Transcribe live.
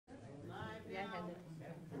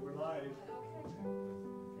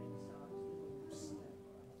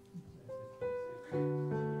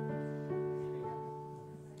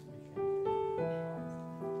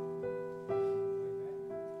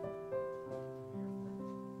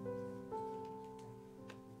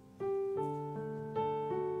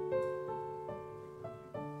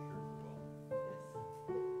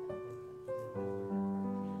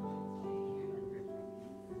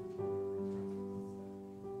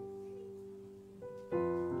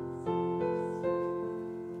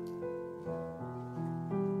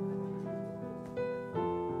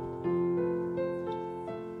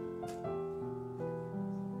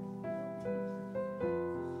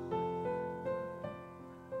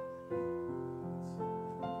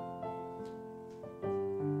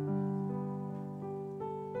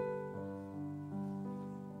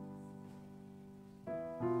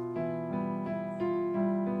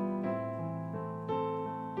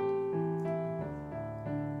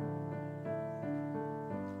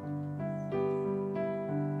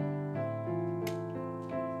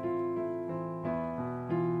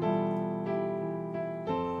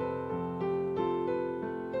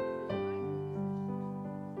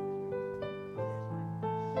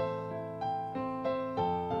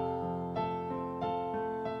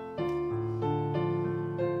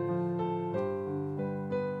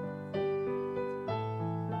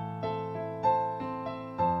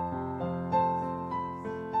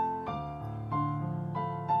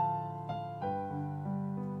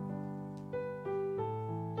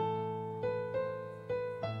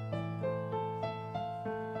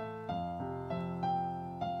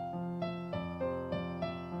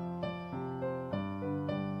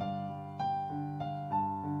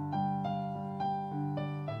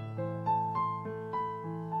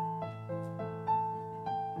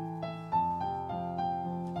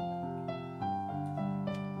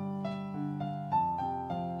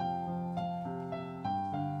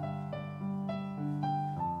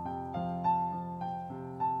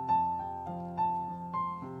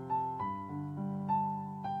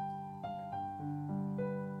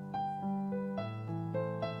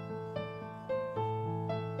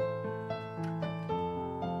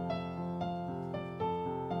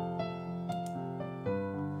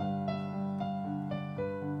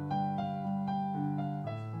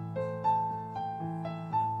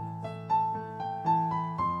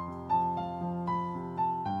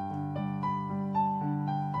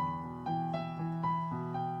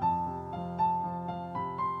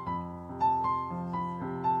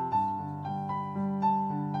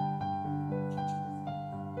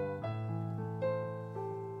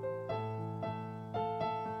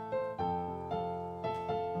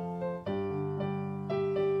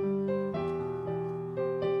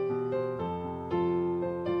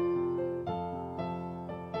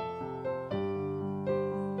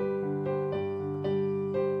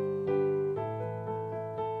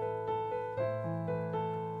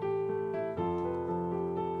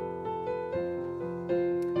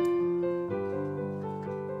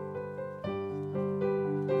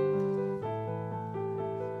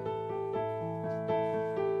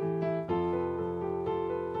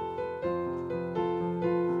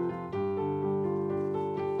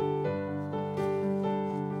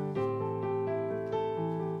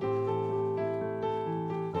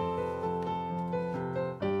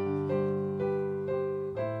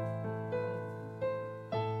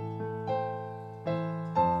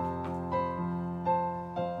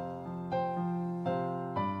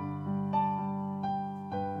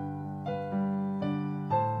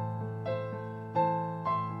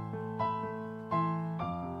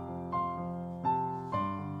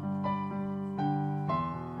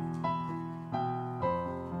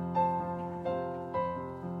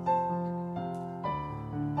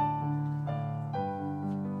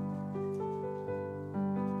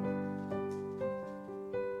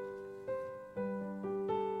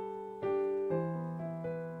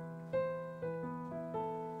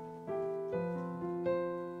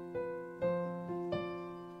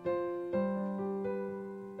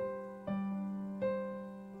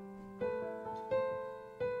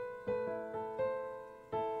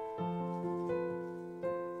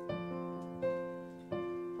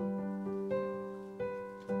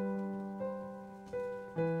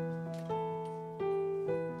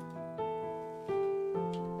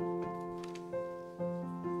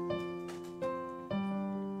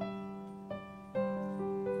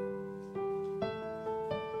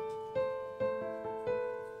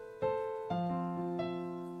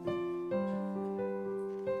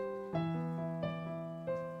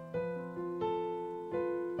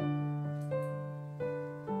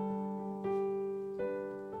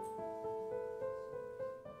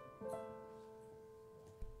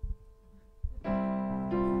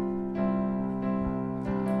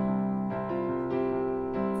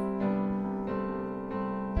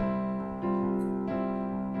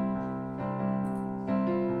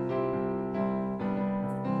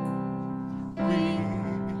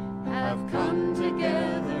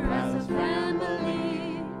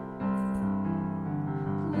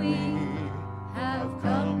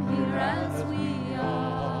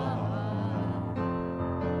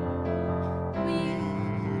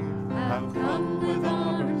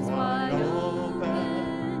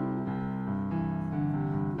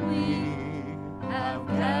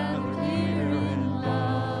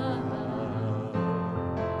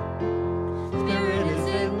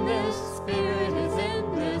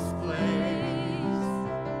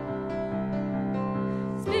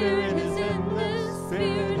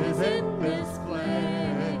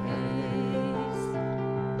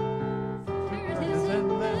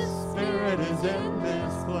is in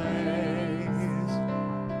this place.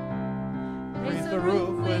 Raise the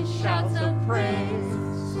roof with shouts of praise.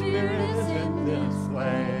 Spirit is in this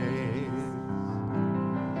place.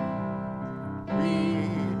 We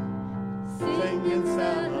sing in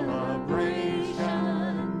celebration.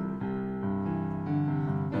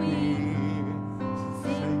 We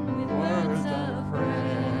sing with words of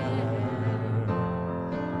prayer.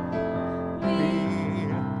 We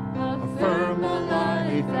affirm a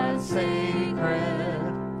life that's sacred.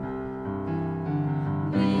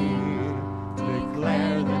 We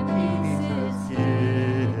declare that peace is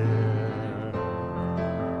here.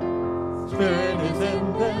 Spirit is in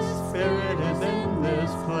this, Spirit is in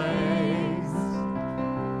this place.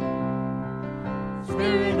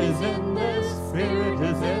 Spirit is in this, Spirit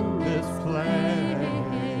is in this place.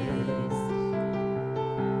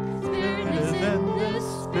 Spirit is in this,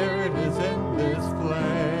 Spirit is in this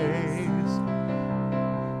place.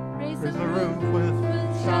 Raise the roof with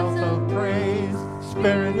shouts of praise.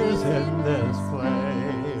 Spirit is in this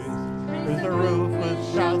place. Raise the roof with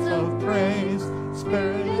shouts of praise.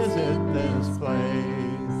 Spirit is in this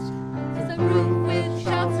place. Raise the roof with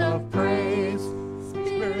shouts of praise.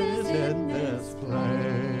 Spirit is in this place.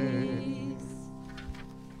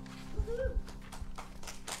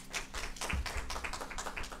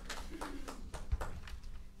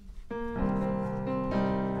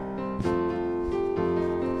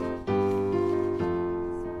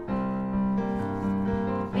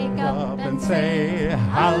 Wake up and say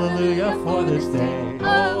hallelujah for this day.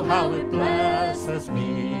 Oh, how it blesses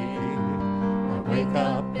me. I wake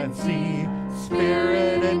up and see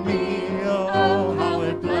Spirit in me. Oh, how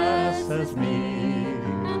it blesses me.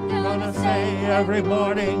 I'm gonna say every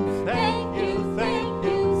morning, thank you, thank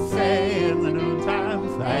you. Say in the noontime,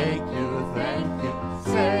 thank you, thank you.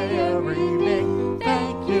 Say every evening,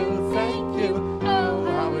 thank you, thank you. Oh,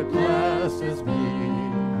 how it blesses me.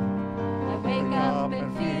 I wake up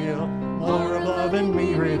and feel more of love in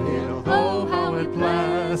me revealed. Oh, how it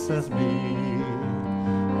blesses me.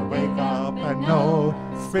 I wake up and know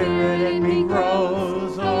Spirit in me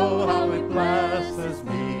grows. Oh, how it blesses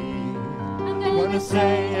me. I'm gonna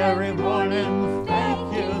say every morning,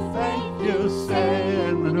 thank you, thank you. Say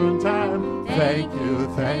in the noontime, thank you,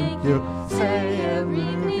 thank you. Say in the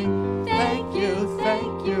evening, thank you,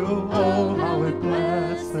 thank you. Oh, how it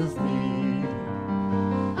blesses me.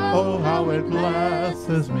 Oh, how it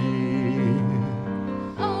blesses me.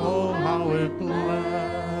 Oh, how it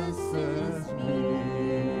blesses me.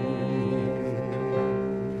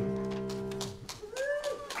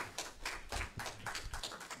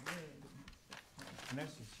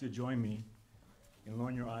 Next, you should join me in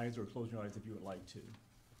lowering your eyes or closing your eyes if you would like to.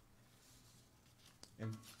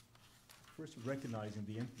 And first, recognizing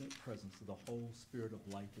the infinite presence of the whole Spirit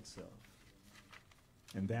of life itself,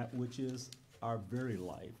 and that which is our very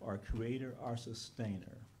life, our creator, our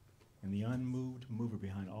sustainer, and the unmoved mover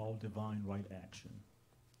behind all divine right action.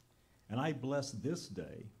 And I bless this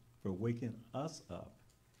day for waking us up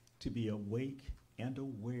to be awake and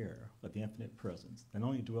aware of the infinite presence that not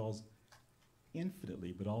only dwells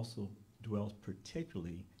infinitely, but also dwells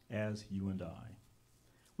particularly as you and I.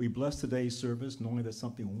 We bless today's service knowing that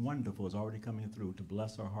something wonderful is already coming through to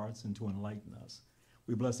bless our hearts and to enlighten us.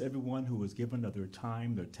 We bless everyone who has given of their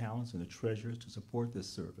time, their talents, and their treasures to support this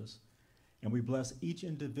service. And we bless each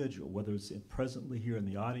individual, whether it's presently here in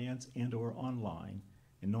the audience and or online,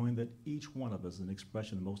 and knowing that each one of us is an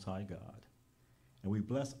expression of the Most High God. And we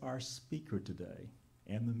bless our speaker today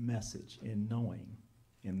and the message in knowing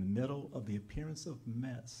in the middle of the appearance of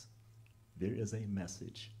mess, there is a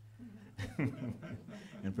message.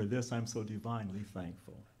 And for this, I'm so divinely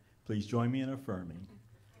thankful. Please join me in affirming.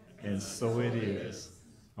 And so it is.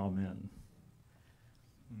 Amen.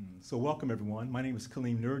 So welcome, everyone. My name is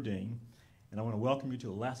Kaleem Nurdin, and I want to welcome you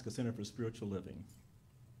to Alaska Center for Spiritual Living.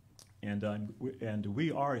 And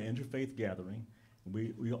we are an interfaith gathering.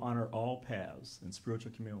 We honor all paths and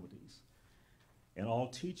spiritual communities and all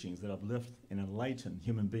teachings that uplift and enlighten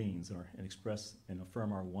human beings and express and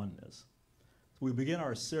affirm our oneness. So we begin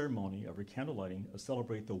our ceremony of candlelighting to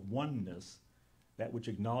celebrate the oneness, that which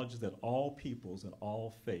acknowledges that all peoples and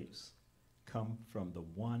all faiths come from the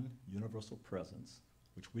one universal presence,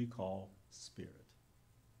 which we call Spirit.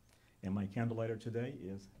 And my candlelighter today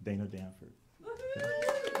is Dana Danford.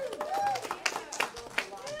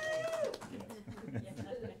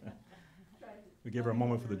 We give her a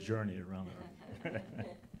moment for the journey around it.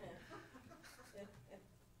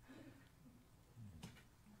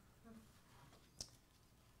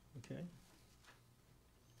 Okay.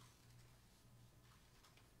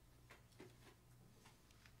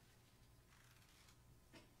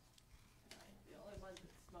 The only one that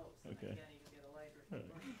smokes. Okay. I can't even get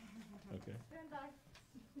Okay.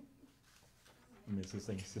 Let me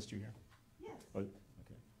just sister here. Yes. Oh, okay.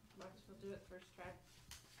 Marcus will do it first try.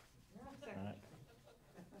 All right.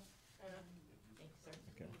 Thanks, sir.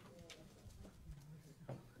 Okay.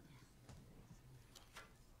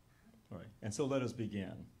 All right. And so let us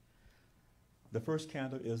begin. The first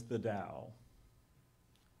candle is the Tao,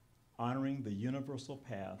 honoring the universal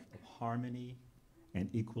path of harmony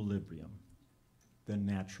and equilibrium, the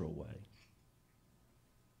natural way.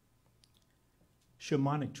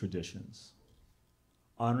 Shamanic traditions,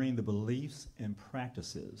 honoring the beliefs and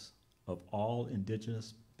practices of all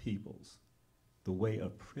indigenous peoples, the way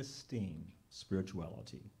of pristine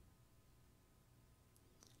spirituality.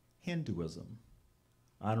 Hinduism,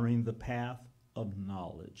 honoring the path of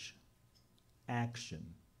knowledge, action,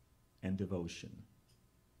 and devotion.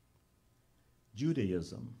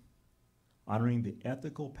 Judaism, honoring the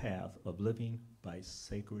ethical path of living by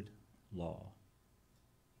sacred law.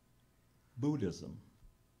 Buddhism,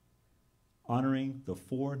 honoring the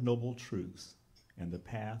Four Noble Truths and the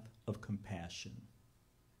path of compassion.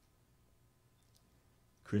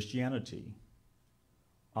 Christianity,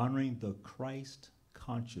 honoring the Christ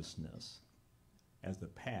consciousness as the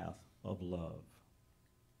path of love.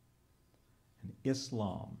 And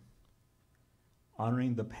Islam,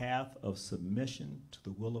 honoring the path of submission to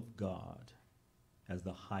the will of God as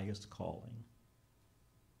the highest calling.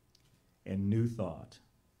 And New Thought,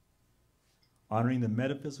 honoring the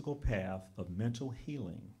metaphysical path of mental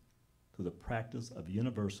healing through the practice of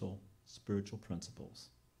universal spiritual principles.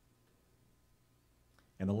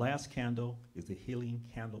 And the last candle is the healing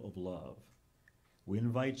candle of love. We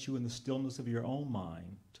invite you in the stillness of your own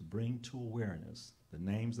mind to bring to awareness the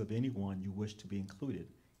names of anyone you wish to be included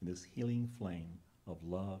in this healing flame of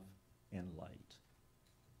love and light.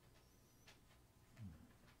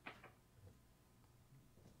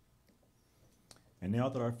 And now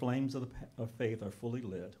that our flames of faith are fully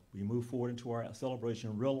lit, we move forward into our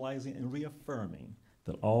celebration, realizing and reaffirming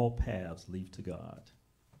that all paths lead to God.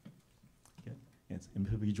 Okay? And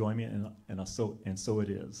we join me and so it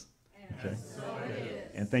is. Okay? So it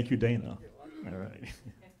is. And thank you, Dana. All right.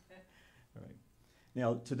 All right.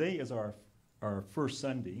 Now, today is our first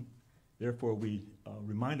Sunday. Therefore, we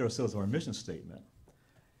remind ourselves of our mission statement.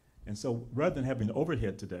 And so rather than having an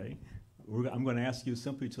overhead today, I'm going to ask you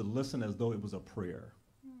simply to listen as though it was a prayer.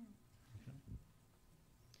 Okay.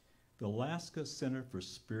 The Alaska Center for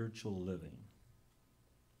Spiritual Living,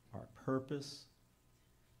 our purpose,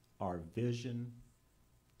 our vision,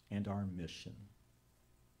 and our mission.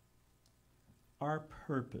 Our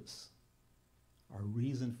purpose, our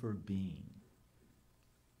reason for being.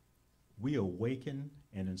 We awaken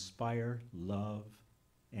and inspire love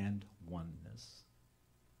and oneness.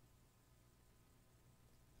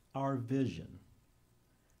 Our vision,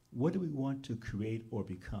 what do we want to create or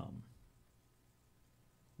become?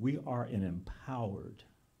 We are an empowered,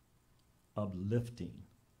 uplifting,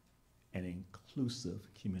 and inclusive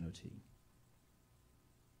community.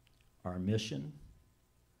 Our mission,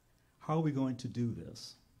 how are we going to do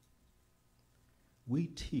this? We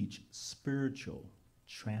teach spiritual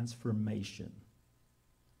transformation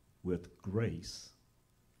with grace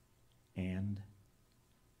and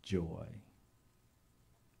joy.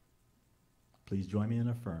 Please join me in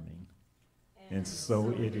affirming. And so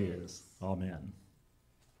it is. Amen.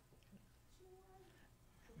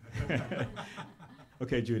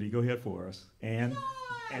 Okay, Judy, go ahead for us. And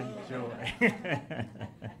joy.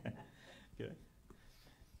 Okay.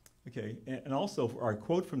 Okay, and also our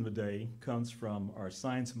quote from the day comes from our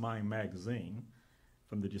Science Mind magazine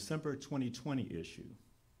from the December 2020 issue.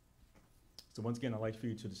 So once again, I'd like for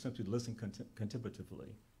you to simply listen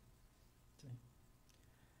contemplatively. Okay.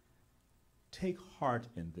 Take heart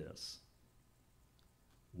in this.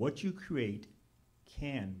 What you create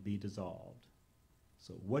can be dissolved.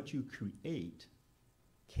 So what you create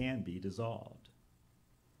can be dissolved.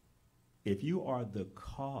 If you are the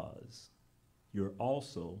cause, you're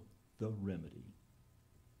also the remedy.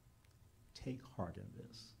 Take heart in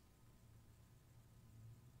this.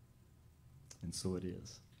 And so it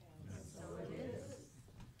is. And so it is.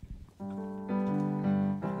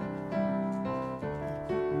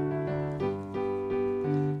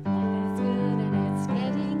 Life is good and it's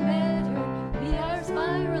getting better. We are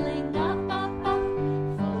spiraling up, up, up.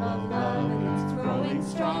 Full of love and it's growing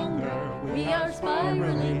stronger. We are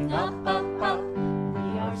spiraling up, up, up.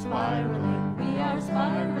 We are spiraling, we are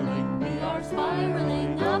spiraling, we are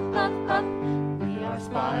spiraling up, up, up. We are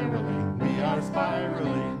spiraling, we are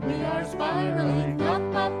spiraling, we are spiraling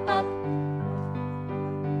up, up, up.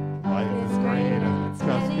 Life is great and it's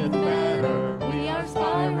just getting better. We are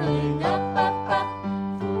spiraling up, up, up.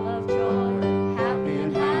 Full of joy, happiness.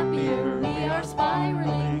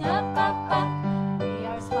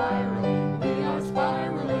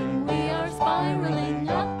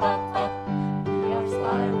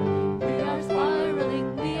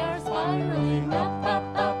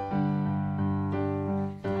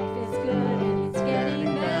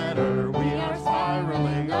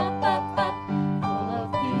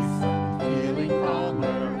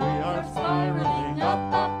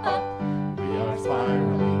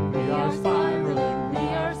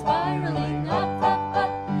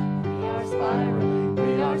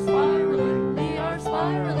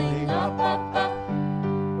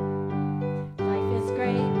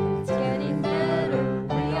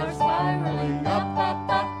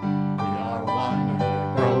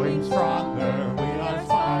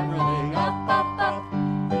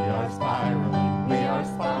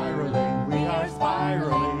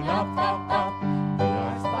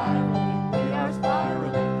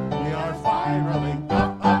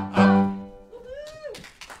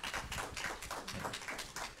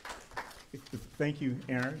 Thank you,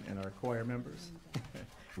 Aaron, and our choir members.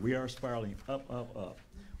 We are spiraling up, up, up.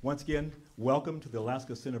 Once again, welcome to the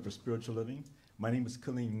Alaska Center for Spiritual Living. My name is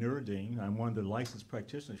Khalil Nuruddin. I'm one of the licensed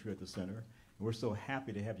practitioners here at the center, and we're so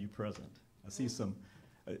happy to have you present. I see some,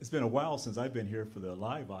 it's been a while since I've been here for the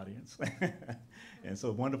live audience, and so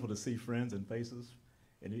wonderful to see friends and faces,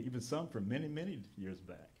 and even some from many, many years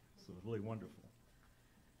back. So it's really wonderful.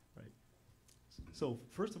 Right. So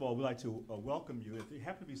first of all, we'd like to welcome you. If there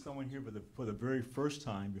happen to be someone here for the very first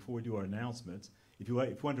time before we do our announcements, if you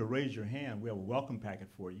want to raise your hand, we have a welcome packet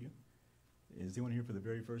for you. Is anyone here for the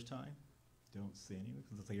very first time? Don't see anyone.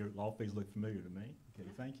 Looks like your all faces look familiar to me. Okay,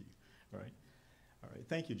 thank you. All right. All right,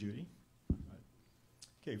 thank you, Judy. All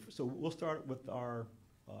right. Okay, so we'll start with our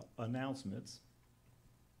announcements.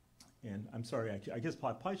 And I'm sorry, I guess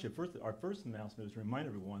probably our first announcement is to remind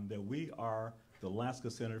everyone that we are the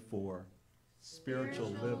Alaska Center for Spiritual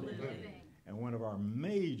Living. And one of our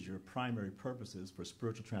major primary purposes for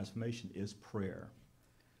spiritual transformation is prayer.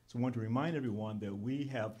 So I want to remind everyone that we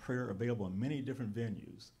have prayer available in many different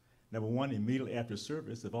venues. Number one, immediately after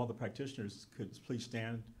service, if all the practitioners could please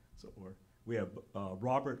stand. We have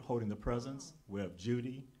Robert holding the presence. We have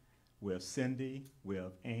Judy. We have Cindy. We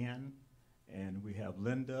have Ann. And we have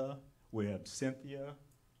Linda. We have Cynthia.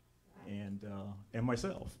 And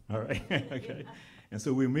myself. All right. Okay. And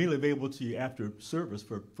so we're immediately available to you after service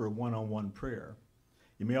for one-on-one prayer.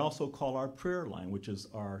 You may also call our prayer line, which is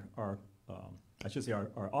our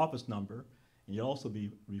office number, and you'll also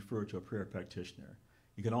be referred to a prayer practitioner.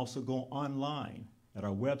 You can also go online at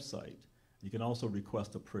our website. You can also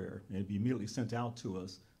request a prayer, and it'll be immediately sent out to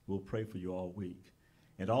us. We'll pray for you all week.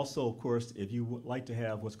 And also, of course, if you would like to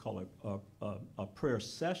have what's called a prayer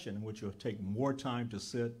session, in which you'll take more time to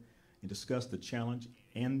sit and discuss the challenge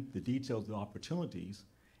and the details of the opportunities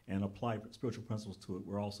and apply spiritual principles to it,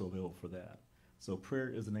 we're also available for that. So prayer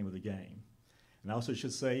is the name of the game. And I also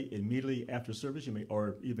should say, immediately after service, you may,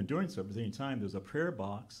 or even during service, any time, there's a prayer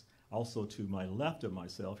box. Also to my left of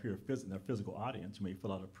myself, here in our physical audience, you may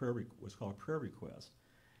fill out what's called a prayer request.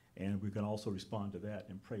 And we can also respond to that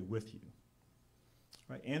and pray with you.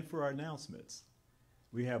 Right, and for our announcements,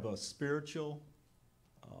 we have a spiritual,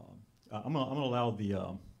 I'm gonna allow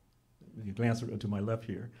you glance to my left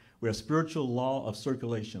here. We have spiritual law of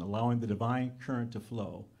circulation, allowing the divine current to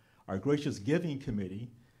flow. Our gracious giving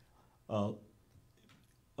committee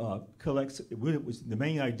collects, the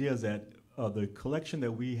main idea is that the collection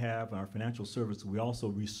that we have in our financial service, we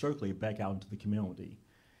also recirculate back out into the community.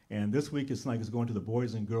 And this week it's like it's going to the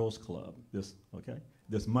Boys and Girls Club, this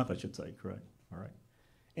month I should say, correct? All right.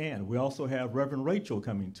 And we also have Reverend Rachel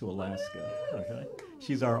coming to Alaska, okay?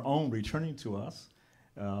 She's our own returning to us.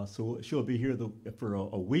 So she'll be here for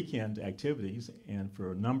a weekend activities and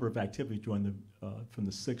for a number of activities during from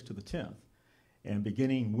the 6th to the 10th. And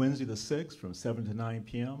beginning Wednesday the 6th from 7 to 9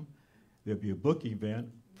 p.m., there'll be a book event,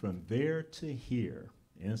 From There to Here,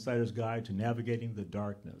 Insider's Guide to Navigating the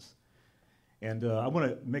Darkness. And I want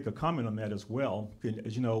to make a comment on that as well.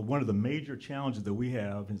 As you know, one of the major challenges that we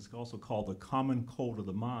have, and it's also called the common cold of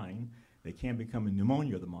the mind, that can become a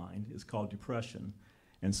pneumonia of the mind, is called depression.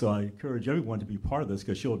 And so I encourage everyone to be part of this,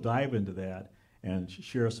 because she'll dive into that and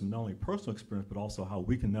share some not only personal experience, but also how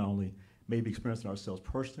we can not only maybe experience it ourselves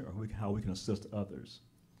personally, or how we can assist others.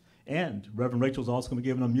 And Reverend Rachel's also going to be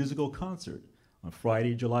giving a musical concert on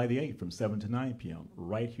Friday, July the 8th from 7 to 9 p.m.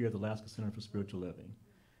 right here at the Alaska Center for Spiritual Living.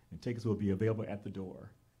 And tickets will be available at the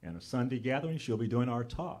door. And a Sunday gathering, she'll be doing our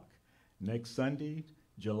talk next Sunday,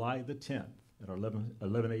 July the 10th at our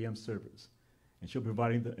 11 a.m. service. And she'll be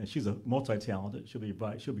providing and she's a multi-talented. She'll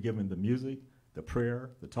be giving the music, the prayer,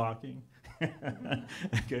 the talking.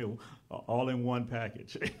 Okay, all in one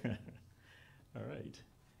package. All right.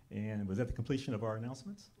 And was that the completion of our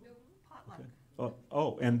announcements? No, potluck.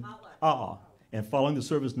 Okay. And potluck. And following the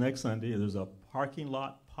service next Sunday, there's a parking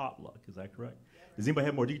lot potluck. Is that correct? Yep. Does anybody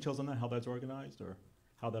have more details on that? How that's organized, or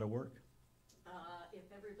how that'll work? If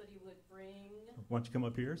everybody would bring. Why don't you come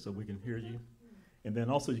up here so we can hear you? And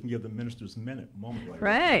then also you can give the ministers a moment.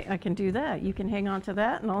 Right, I can do that. You can hang on to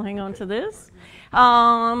that, and I'll hang on to this.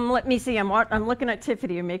 Let me see. I'm looking at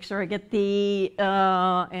Tiffany to make sure I get the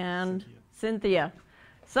and Cynthia.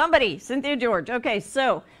 Cynthia George. Okay,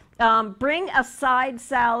 so bring a side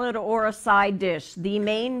salad or a side dish. The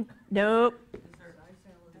main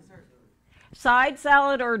side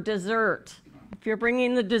salad or dessert. If you're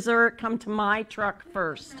bringing the dessert, come to my truck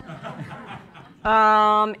first.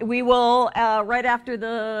 We will, right after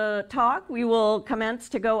the talk, we will commence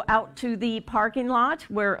to go out to the parking lot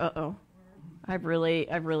where, I've really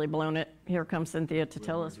blown it. Here comes Cynthia to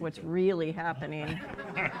tell us what's really happening.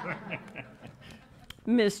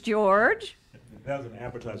 Miss George. That was an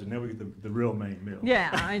appetizer. Now we get the real main meal. Yeah,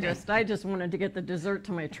 I just wanted to get the dessert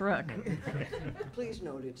to my truck. Please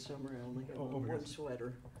note it's summer, I only have over here. one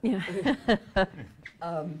sweater. Yeah.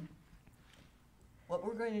 What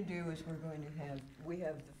we're going to do is we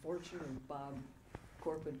have the fortune of Bob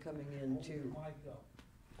Corcoran coming in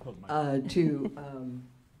to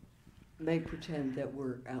make pretend that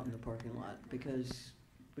we're out in the parking lot, because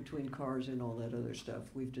between cars and all that other stuff,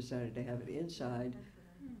 we've decided to have it inside.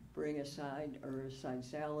 Bring a side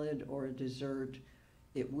salad or a dessert.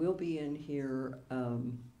 It will be in here.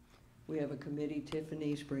 We have a committee.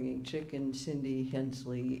 Tiffany's bringing chicken. Cindy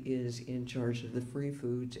Hensley is in charge of the free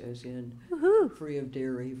foods, as in free of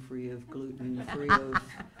dairy, free of gluten, free of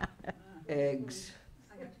eggs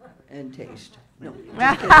and taste. No,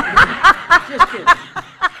 just kidding. Just kidding.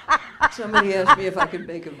 Somebody asked me if I could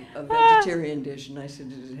make a vegetarian dish, and I said,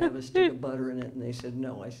 does it have a stick of butter in it? And they said,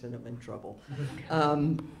 no. I said, I'm in trouble.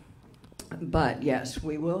 But yes,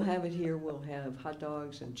 we will have it here. We'll have hot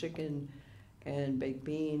dogs and chicken and baked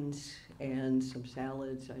beans and some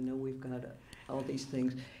salads. I know we've got all these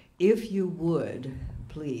things. If you would,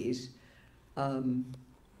 please, call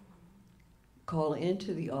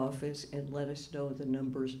into the office and let us know the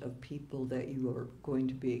numbers of people that you are going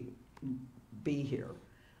to be here.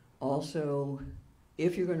 Also,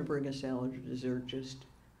 if you're going to bring a salad or dessert, just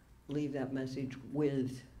leave that message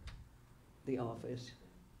with the office.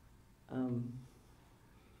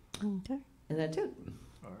 Okay. And that's it.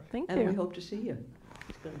 All right. Thank And we you. hope to see you.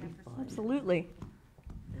 It's going to be fun. Absolutely.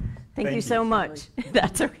 Thank you you. so much.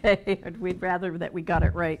 That's okay. We'd rather that we got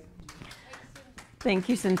it right. Thank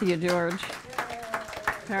you, Cynthia George.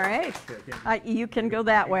 All right. You can go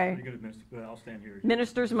that way. You're good, Minister. Well, I'll stand here.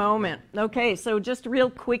 Minister's moment. Okay, so just real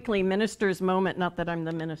quickly, minister's moment, not that I'm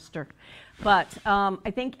the minister, but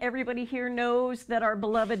I think everybody here knows that our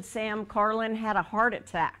beloved Sam Carlin had a heart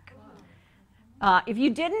attack. If you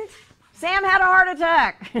didn't, Sam had a heart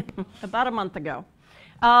attack about a month ago.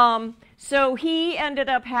 So he ended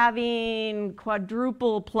up having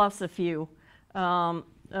quadruple plus a few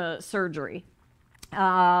surgery.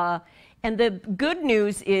 And the good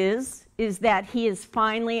news is that he is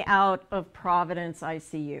finally out of Providence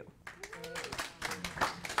ICU.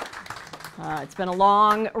 It's been a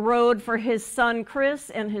long road for his son, Chris,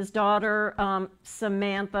 and his daughter,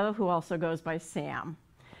 Samantha, who also goes by Sam.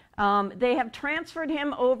 They have transferred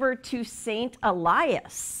him over to St.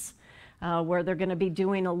 Elias, where they're going to be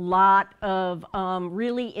doing a lot of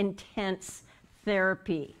really intense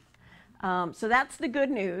therapy. So that's the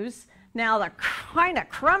good news. Now, the kind of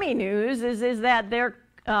crummy news is that their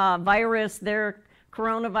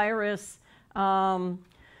coronavirus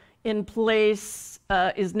in place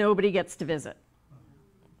is nobody gets to visit.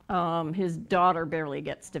 His daughter barely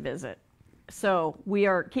gets to visit. So we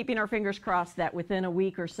are keeping our fingers crossed that within a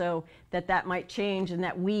week or so that might change and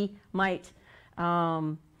that we might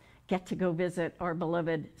get to go visit our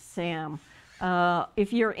beloved Sam.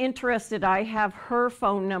 If you're interested, I have her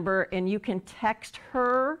phone number, and you can text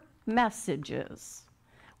her messages,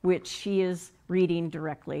 which she is reading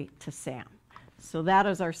directly to Sam. So that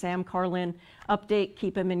is our Sam Carlin update.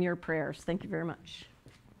 Keep him in your prayers. Thank you very much.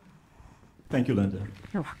 Thank you, Linda.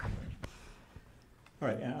 You're welcome. All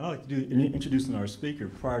right, and I'd like to do introducing our speaker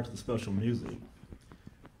prior to the special music.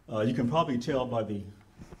 You can probably tell by the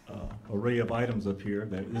array of items up here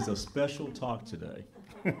that it is a special talk today.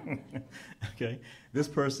 Okay, this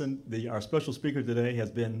person, our special speaker today,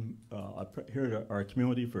 has been here at our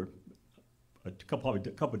community for probably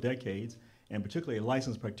a couple of decades, and particularly a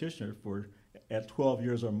licensed practitioner at 12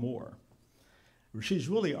 years or more. She's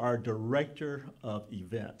really our director of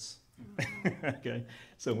events. Okay,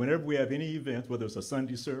 so whenever we have any event, whether it's a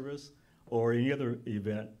Sunday service or any other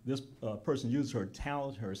event, this person uses her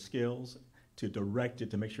talent, her skills to direct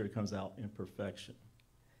it to make sure it comes out in perfection,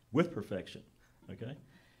 with perfection. Okay.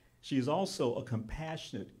 She's also a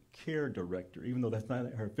compassionate care director, even though that's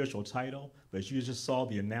not her official title, but you just saw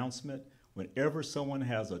the announcement. Whenever someone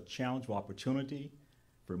has a challenge or opportunity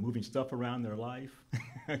for moving stuff around their life,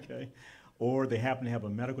 okay, or they happen to have a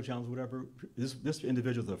medical challenge, whatever, this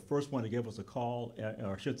individual is the first one to give us a call,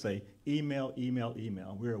 or I should say email.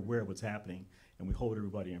 We're aware of what's happening, and we hold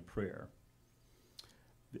everybody in prayer.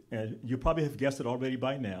 And you probably have guessed it already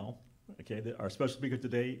by now. Okay, our special speaker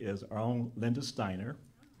today is our own Linda Steiner.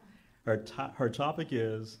 Her topic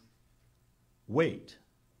is, wait,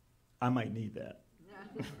 I might need that.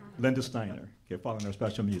 Linda Steiner, okay, following our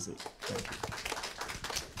special music.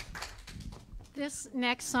 This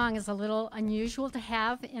next song is a little unusual to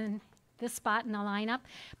have in this spot in the lineup,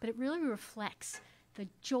 but it really reflects the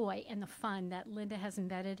joy and the fun that Linda has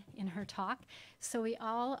embedded in her talk. So we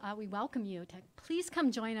welcome you to please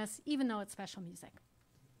come join us, even though it's special music.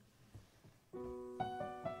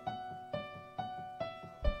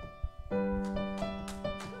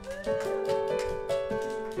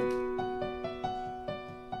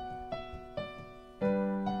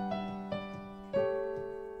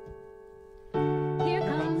 Here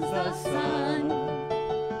comes the sun.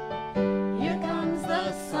 Here comes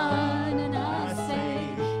the sun, and I say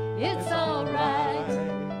it's all right.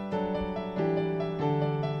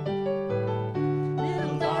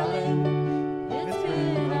 Little darling, it's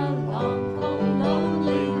been a long, cold,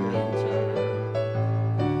 lonely winter.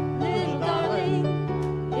 Little darling,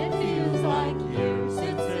 it feels like years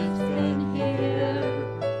since it's been here.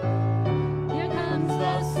 Here comes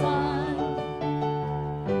the sun.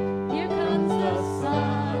 Here comes the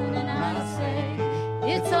sun, and I say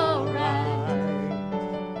it's all right.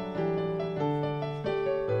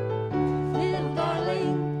 Little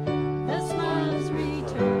darling, the smiles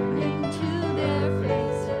returning to their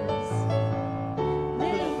faces.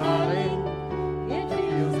 Little darling, it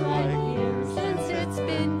feels like years since it's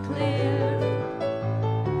been clear.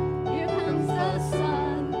 Here comes the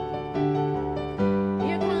sun.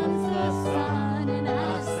 Here comes the sun, and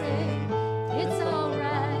I say it's all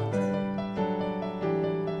right.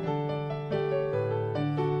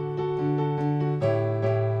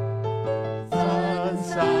 Sun,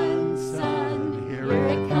 sun, Sun, here here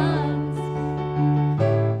it it comes.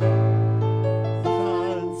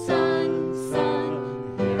 Sun, Sun,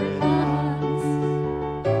 sun, here it comes.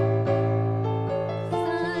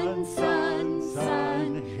 Sun, sun,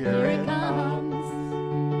 sun, here it comes.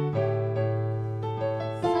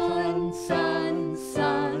 Sun, sun,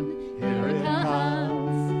 sun, here it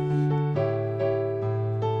comes.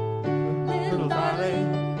 Little darling,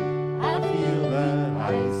 I feel the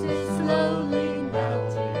ice is slowly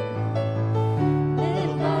melting.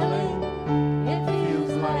 Little darling, it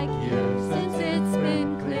feels like years since it's been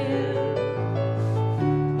clear.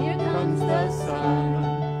 Here comes the sun.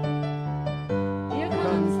 Here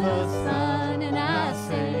comes the sun, and I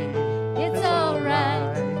say it's all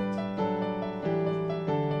right.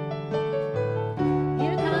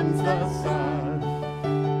 Here comes the sun.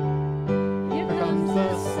 Here comes the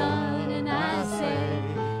sun, and I say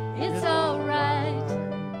it's all right.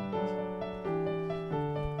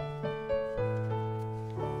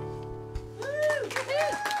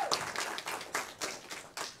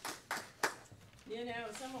 You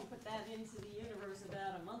know, someone put that into the universe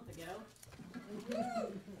about a month ago.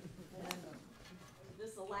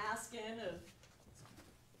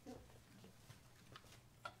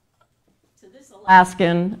 And this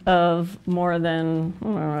Alaskan of more than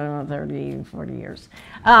 30, 40 years.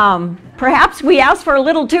 Perhaps we asked for a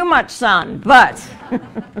little too much sun, but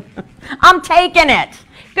I'm taking it.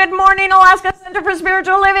 Good morning, Alaska Center for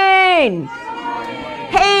Spiritual Living.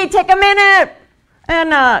 Hey, take a minute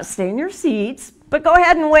and stay in your seats, but go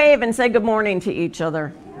ahead and wave and say good morning to each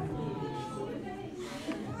other.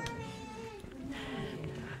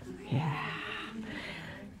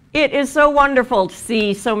 It is so wonderful to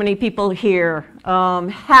see so many people here.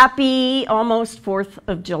 Happy almost 4th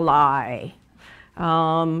of July.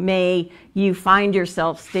 May you find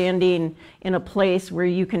yourself standing in a place where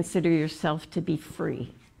you consider yourself to be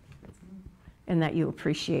free and that you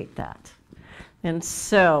appreciate that. And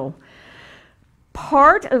so,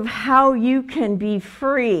 part of how you can be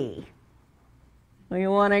free,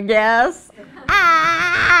 you want to guess?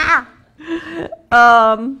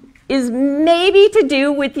 Is maybe to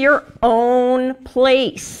do with your own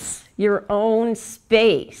place, your own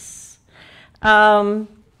space.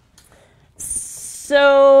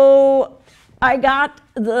 So I got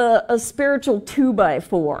a spiritual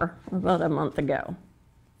 2x4 about a month ago,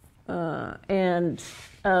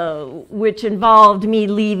 which involved me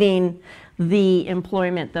leaving the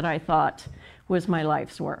employment that I thought was my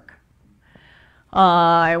life's work.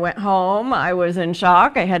 I went home, I was in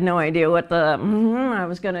shock, I had no idea what I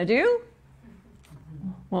was going to do,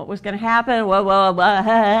 what was going to happen,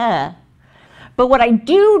 But what I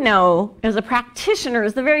do know as a practitioner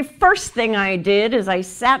is the very first thing I did is I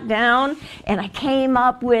sat down and I came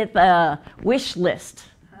up with a wish list.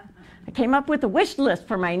 I came up with a wish list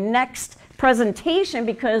for my next presentation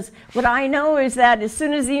because what I know is that as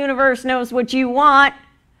soon as the universe knows what you want,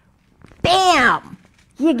 bam,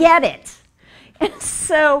 you get it. And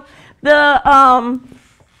so on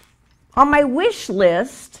my wish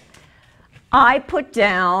list, I put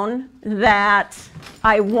down that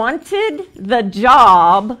I wanted the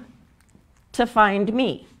job to find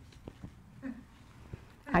me.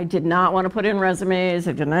 I did not want to put in resumes.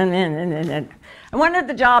 I wanted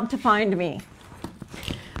the job to find me.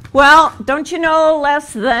 Well, don't you know,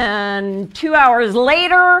 less than 2 hours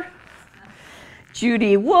later,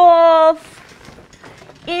 Judy Wolf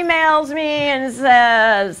emails me and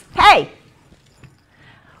says, hey,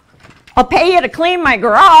 I'll pay you to clean my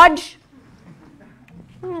garage.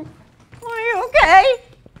 Okay.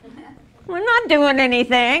 We're not doing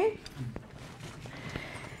anything.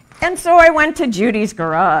 And so I went to Judy's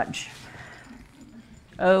garage.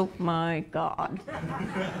 Oh my God.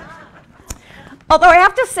 Although I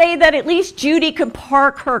have to say that at least Judy could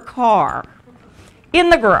park her car in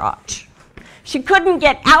the garage. She couldn't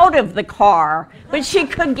get out of the car, but she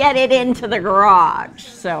could get it into the garage.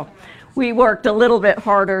 So we worked a little bit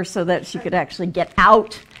harder so that she could actually get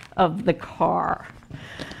out of the car.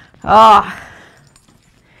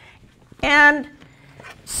 And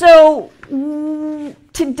so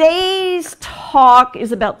today's talk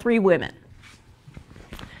is about 3 women.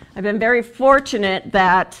 I've been very fortunate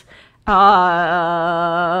that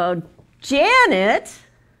Janet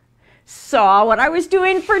saw what I was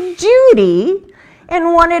doing for Judy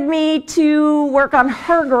and wanted me to work on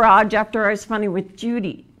her garage after I was done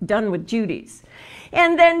with Judy's.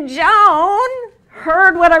 And then Joan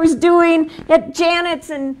heard what I was doing at Janet's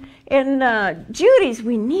and Judy's.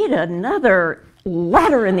 We need another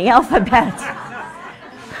letter in the alphabet.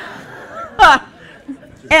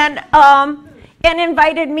 And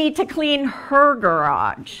invited me to clean her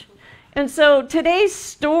garage. And so today's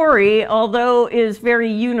story, although is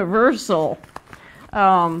very universal,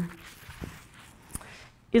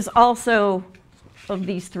 is also of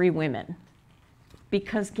these 3 women.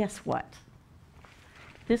 Because guess what?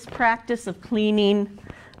 This practice of cleaning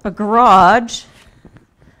a garage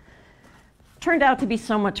turned out to be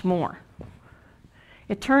so much more.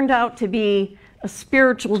 It turned out to be a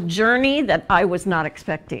spiritual journey that I was not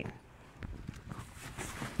expecting.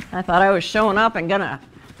 I thought I was showing up and gonna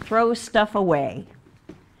throw stuff away.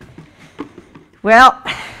 Well,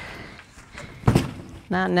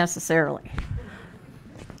 not necessarily.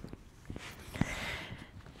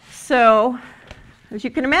 So, as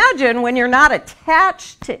you can imagine, when you're not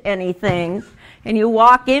attached to anything and you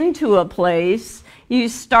walk into a place, you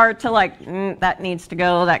start to like, that needs to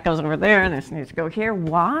go, that goes over there, and this needs to go here.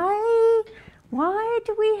 Why? Why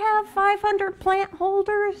do we have 500 plant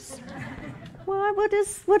holders? Why, what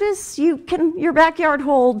is, your backyard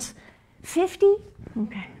holds 50?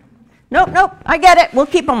 Okay. Nope, I get it. We'll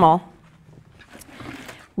keep them all.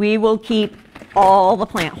 We will keep all the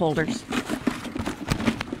plant holders.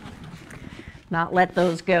 Not let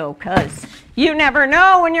those go, because you never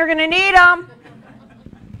know when you're going to need them.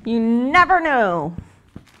 You never know.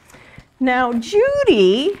 Now,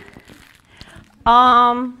 Judy,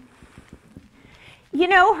 her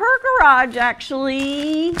garage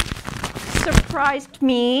actually surprised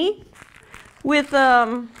me with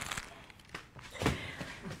a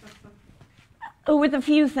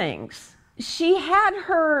few things. She had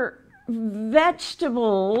her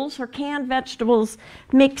vegetables, her canned vegetables,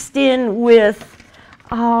 mixed in with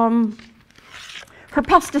her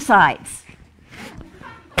pesticides.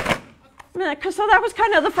 So that was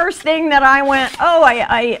kind of the first thing that I went,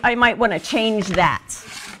 I might want to change that.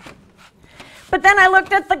 But then I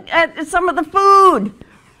looked at some of the food.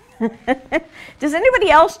 Does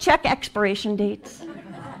anybody else check expiration dates?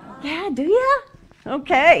 Yeah, do you?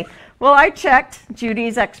 Okay. Well, I checked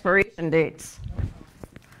Judy's expiration dates.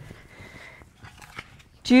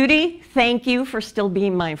 Judy, thank you for still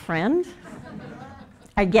being my friend.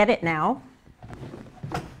 I get it now.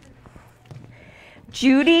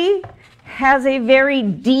 Judy has a very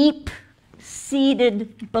deep-seated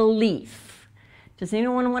belief. Does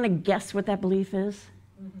anyone want to guess what that belief is?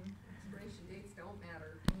 Expiration dates don't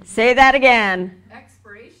matter. Say that again.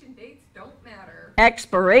 Expiration dates don't matter.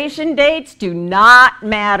 Expiration dates do not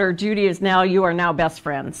matter. Judy you are now best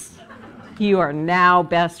friends. You are now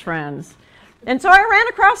best friends. And so I ran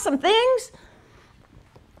across some things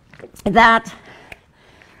that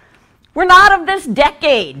were not of this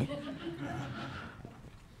decade.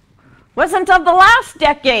 Wasn't of the last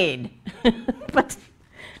decade.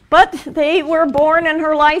 But they were born in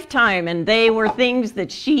her lifetime, and they were things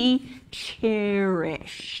that she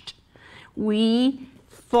cherished. We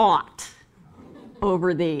fought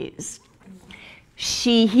over these.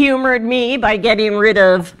 She humored me by getting rid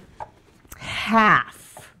of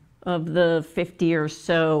half of the 50 or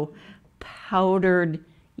so powdered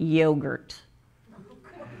yogurt.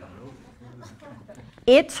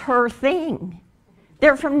 It's her thing.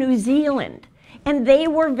 They're from New Zealand, and they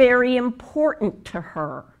were very important to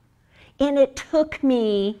her. And it took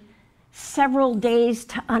me several days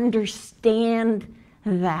to understand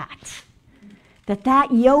that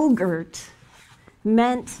yogurt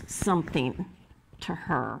meant something to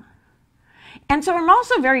her. And so I'm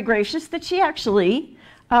also very gracious that she actually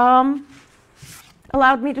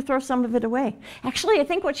allowed me to throw some of it away. Actually, I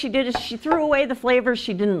think what she did is she threw away the flavors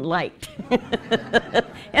she didn't like.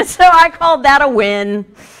 And so I called that a win,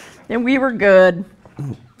 and we were good.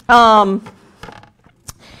 But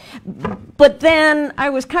then I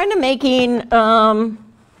was kind of making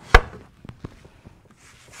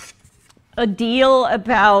a deal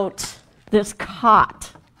about this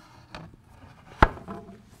cot.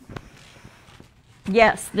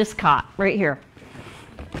 Yes, this cot right here.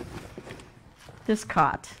 This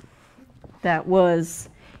cot that was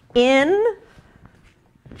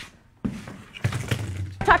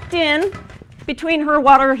tucked in between her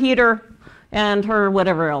water heater and her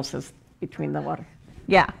whatever else is between the water.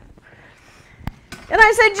 Yeah. And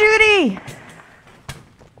I said, Judy,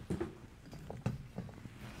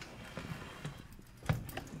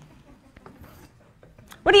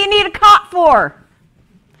 what do you need a cot for?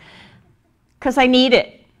 Because I need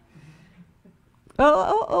it.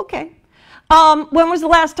 Oh, okay. When was the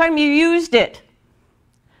last time you used it?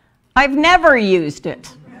 I've never used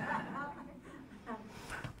it.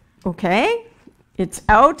 Okay. It's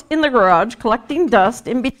out in the garage collecting dust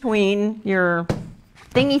in between your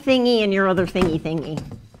thingy and your other thingy.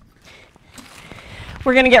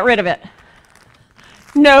 We're going to get rid of it.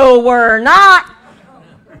 No, we're not.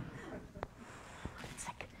 It's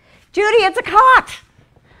like, Judy, it's a cot.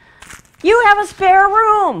 You have a spare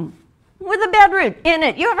room with a bedroom in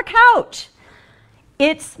it. You have a couch.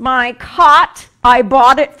 It's my cot. I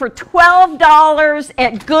bought it for $12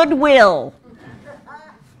 at Goodwill.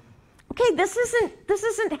 Okay, this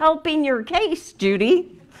isn't helping your case,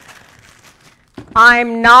 Judy.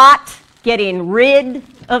 I'm not getting rid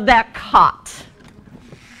of that cot.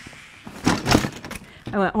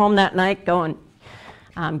 I went home that night going,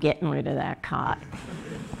 I'm getting rid of that cot.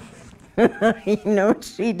 You know what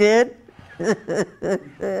she did?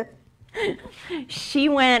 She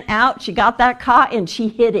went out, she got that cot, and she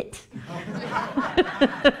hid it.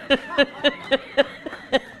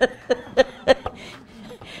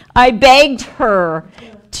 I begged her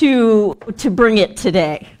to bring it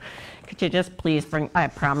today. Could you just please bring, I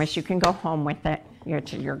promise you can go home with it.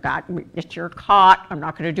 It's your cot. I'm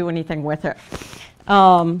not going to do anything with it.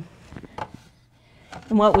 And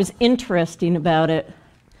what was interesting about it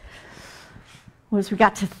was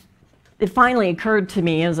it finally occurred to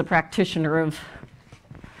me as a practitioner of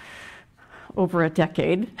over a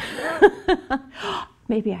decade,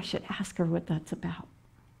 maybe I should ask her what that's about.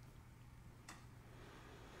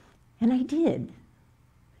 And I did.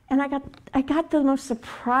 And I got the most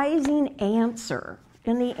surprising answer.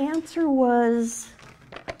 And the answer was,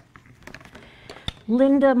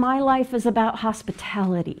 Linda, my life is about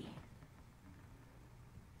hospitality.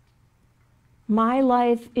 My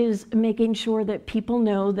life is making sure that people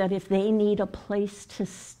know that if they need a place to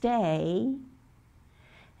stay,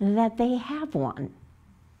 that they have one.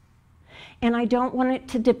 And I don't want it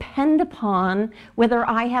to depend upon whether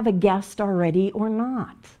I have a guest already or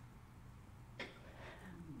not.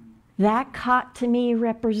 That cot to me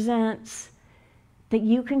represents that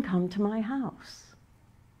you can come to my house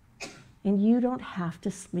and you don't have to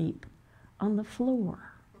sleep on the floor.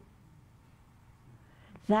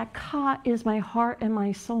 That cot is my heart and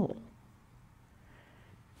my soul.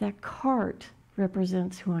 That cart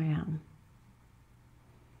represents who I am.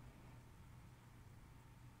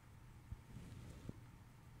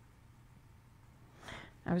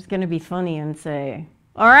 I was going to be funny and say,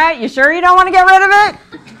 all right, you sure you don't want to get rid of it?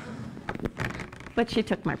 But she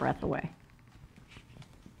took my breath away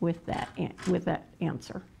with that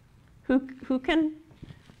answer. Who can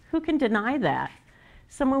deny that?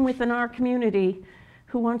 Someone within our community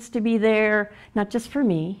who wants to be there, not just for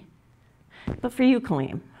me, but for you,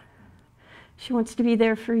 Colleen. She wants to be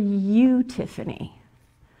there for you, Tiffany.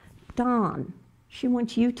 Dawn, she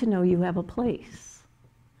wants you to know you have a place.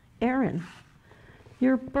 Erin,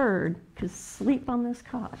 your bird could sleep on this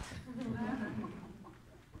cot.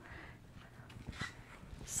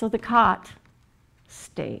 So the cot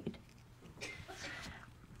stayed.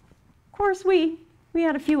 Of course, we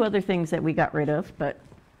had a few other things that we got rid of, but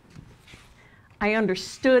I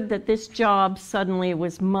understood that this job suddenly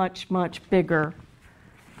was much, much bigger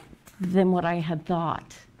than what I had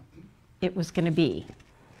thought it was going to be.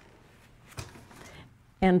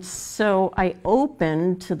 And so I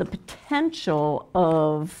opened to the potential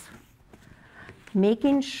of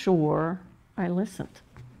making sure I listened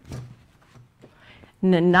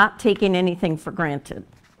and not taking anything for granted.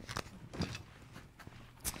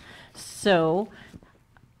 So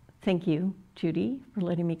thank you, Judy, for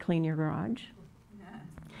letting me clean your garage.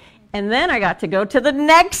 And then I got to go to the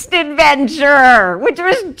next adventure, which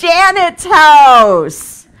was Janet's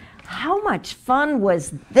house. How much fun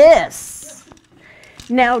was this?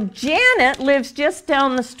 Now, Janet lives just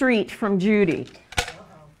down the street from Judy.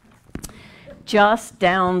 Just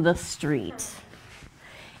down the street.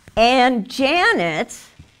 And Janet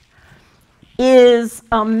is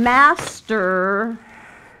a master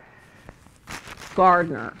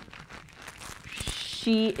gardener.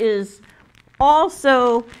 She is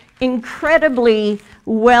also incredibly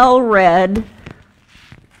well-read,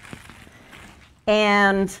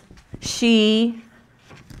 and she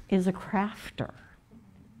is a crafter.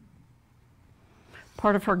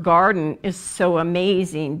 Part of her garden is so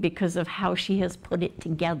amazing because of how she has put it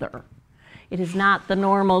together. It is not the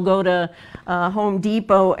normal go to Home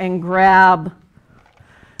Depot and grab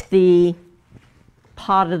the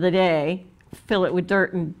pot of the day, fill it with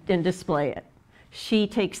dirt, and display it. She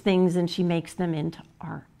takes things and she makes them into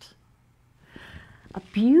art. A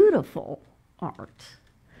beautiful art.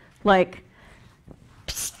 Like,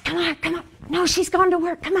 psst, come on. No, she's gone to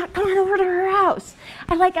work. Come on over to her house.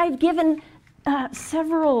 I've given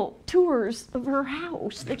several tours of her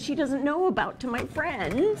house that she doesn't know about to my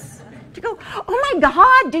friends. To go, oh my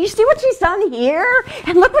God, do you see what she's done here?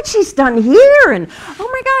 And look what she's done here. And oh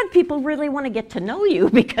my God, people really want to get to know you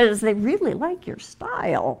because they really like your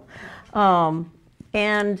style.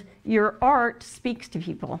 And your art speaks to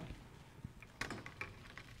people.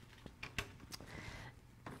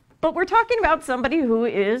 But we're talking about somebody who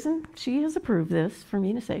is, and she has approved this for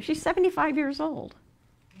me to say, she's 75 years old.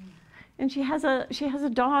 And she has a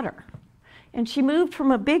daughter. And she moved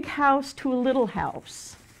from a big house to a little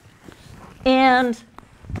house. And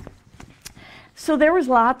so there was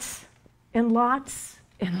lots and lots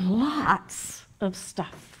and lots of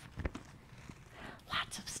stuff.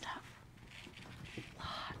 Lots of stuff.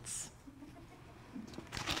 Lots.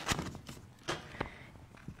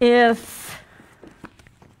 If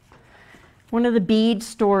one of the bead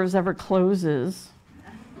stores ever closes,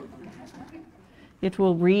 it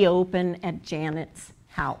will reopen at Janet's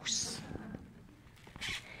house.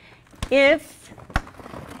 If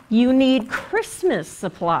you need Christmas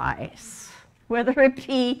supplies, whether it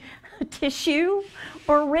be tissue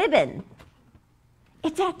or ribbon,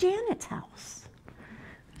 it's at Janet's house.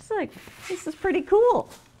 It's like, this is pretty cool.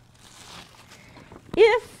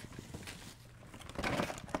 If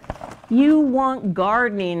you want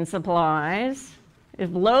gardening supplies, if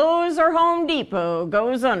Lowe's or Home Depot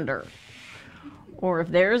goes under, or if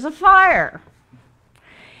there's a fire,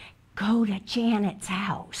 go to Janet's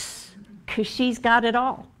house. Because she's got it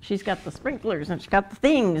all. She's got the sprinklers, and she's got the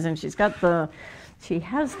things, and she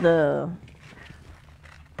has the,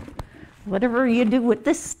 whatever you do with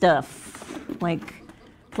this stuff. Like,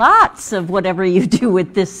 lots of whatever you do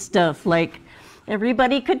with this stuff. Like,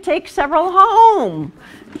 everybody could take several home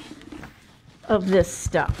of this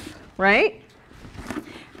stuff, right?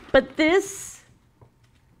 But this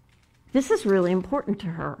is really important to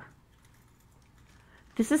her.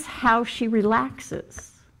 This is how she relaxes.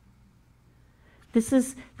 This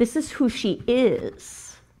is who she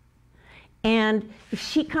is. And if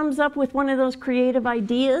she comes up with one of those creative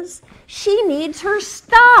ideas, she needs her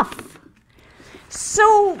stuff.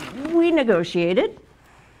 So we negotiated,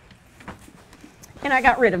 and I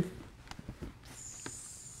got rid of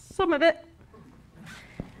some of it.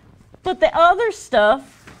 But the other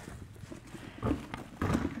stuff,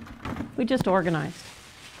 we just organized.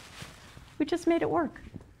 We just made it work.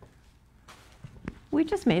 We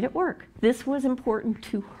just made it work. This was important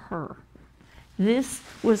to her. This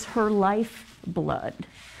was her lifeblood,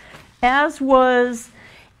 as was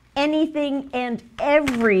anything and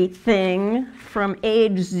everything from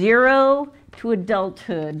age 0 to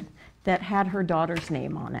adulthood that had her daughter's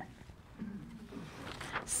name on it.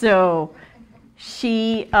 So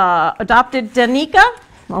she adopted Danica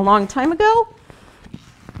a long time ago,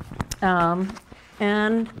 and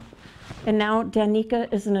now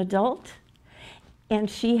Danica is an adult. And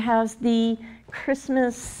she has the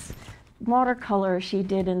Christmas watercolor she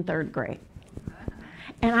did in 3rd grade.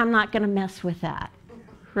 And I'm not going to mess with that,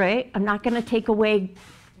 right? I'm not going to take away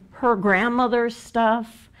her grandmother's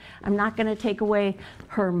stuff. I'm not going to take away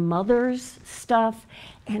her mother's stuff.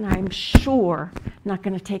 And I'm sure not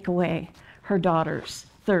going to take away her daughter's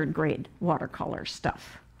 3rd grade watercolor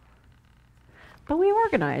stuff. But we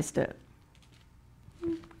organized it.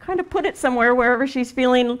 Kind of put it somewhere wherever she's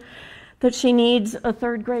feeling that she needs a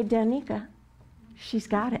 3rd grade Danica. She's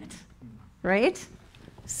got it, right?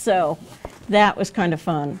 So that was kind of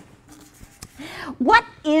fun. What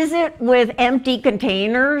is it with empty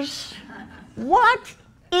containers? What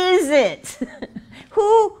is it?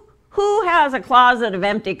 Who Who has a closet of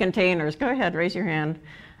empty containers? Go ahead, raise your hand.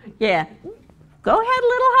 Yeah. Go ahead a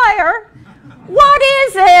little higher. What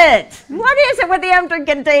is it? What is it with the empty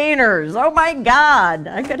containers? Oh my God.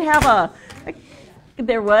 I could have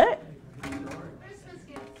they're what?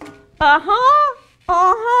 Uh-huh.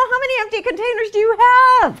 How many empty containers do you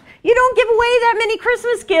have? You don't give away that many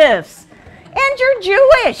Christmas gifts. And you're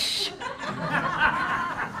Jewish.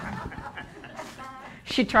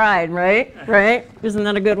 She tried, right? Right? Isn't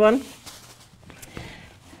that a good one?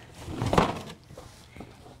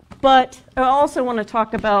 But I also want to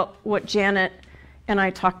talk about what Janet and I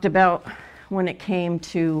talked about when it came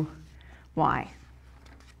to why.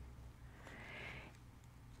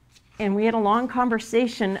 And we had a long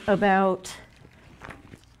conversation about,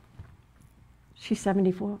 she's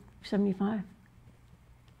 74, 75.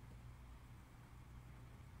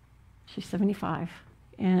 She's 75,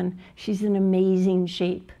 and she's in amazing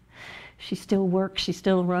shape. She still works, she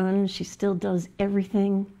still runs, she still does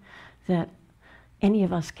everything that any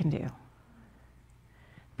of us can do.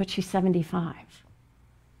 But she's 75,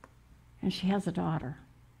 and she has a daughter.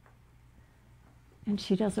 And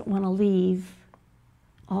she doesn't want to leave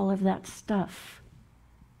all of that stuff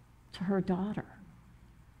to her daughter.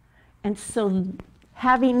 And so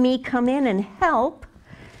having me come in and help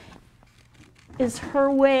is her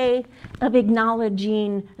way of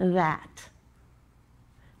acknowledging that.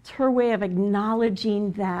 It's her way of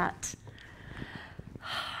acknowledging that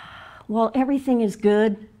while everything is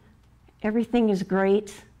good, everything is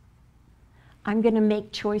great, I'm going to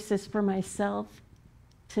make choices for myself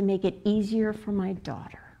to make it easier for my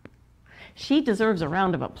daughter. She deserves a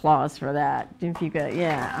round of applause for that. If you could,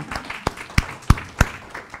 yeah.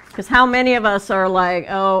 Because how many of us are like,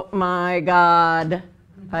 oh my God,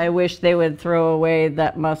 I wish they would throw away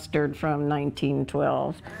that mustard from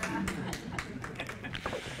 1912.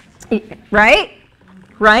 Right?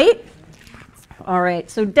 Right? All right,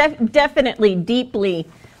 so definitely deeply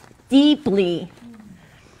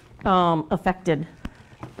affected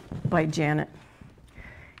by Janet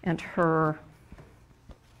and her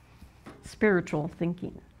spiritual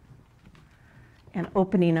thinking and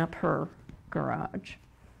opening up her garage.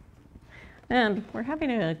 And we're having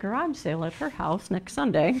a garage sale at her house next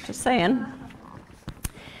Sunday, just saying.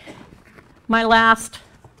 My last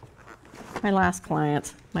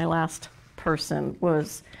client, my last person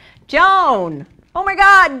was Joan. Oh my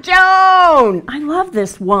God, Joan! I love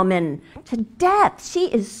this woman to death.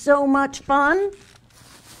 She is so much fun.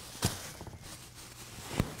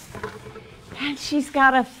 And she's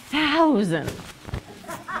got 1,000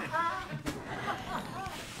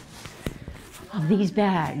 of these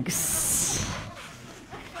bags.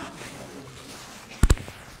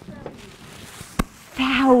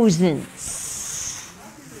 Thousands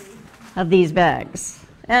of these bags.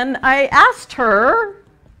 And I asked her,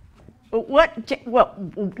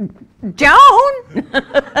 Joan?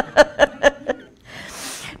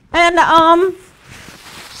 And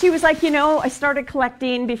she was like, I started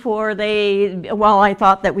collecting before I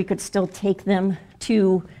thought that we could still take them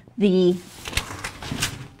to the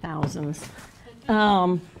thousands.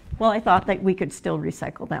 I thought that we could still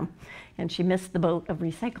recycle them. And she missed the boat of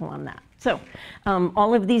recycle on that. So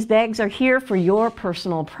all of these bags are here for your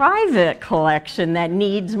personal private collection that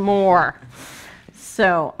needs more.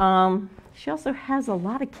 So she also has a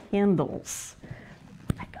lot of candles,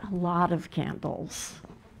 like a lot of candles.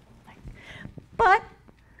 But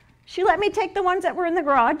she let me take the ones that were in the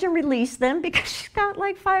garage and release them because she's got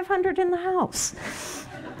like 500 in the house.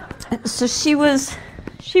 So she was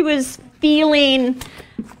feeling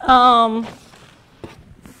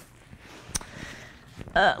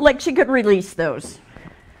like she could release those.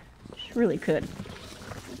 She really could.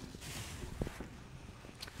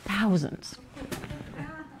 Thousands.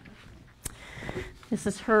 This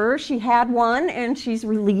is her. She had one, and she's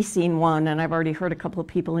releasing one. And I've already heard a couple of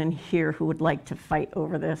people in here who would like to fight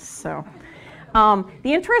over this. So, the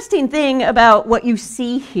interesting thing about what you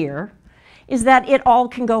see here is that it all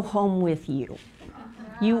can go home with you.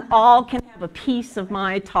 You all can have a piece of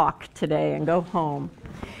my talk today and go home,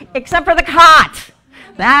 except for the cot.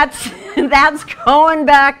 That's going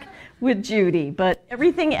back with Judy. But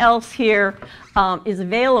everything else here is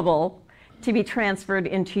available to be transferred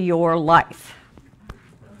into your life.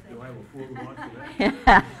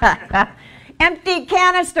 Empty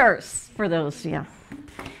canisters for those, yeah.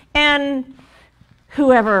 And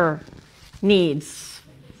whoever needs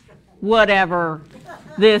whatever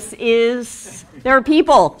this is, there are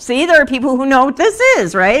people who know what this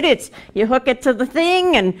is, right? It's you hook it to the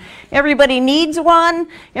thing and everybody needs one,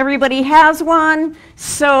 everybody has one,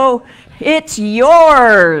 so it's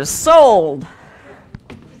yours, sold.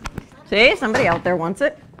 See, somebody out there wants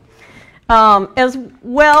it. as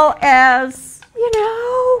well as,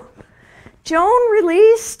 Joan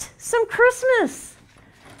released some Christmas.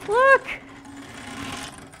 Look,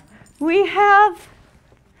 we pared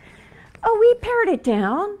it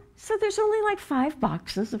down, so there's only like 5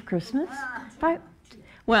 boxes of Christmas. 5.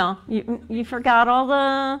 Well, you forgot all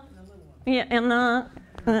the,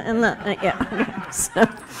 So,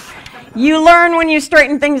 you learn when you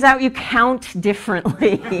straighten things out, you count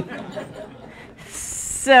differently.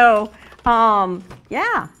 So,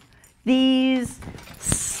 these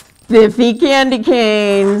spiffy candy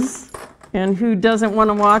canes. And who doesn't want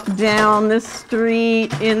to walk down the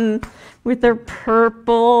street with their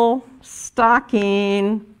purple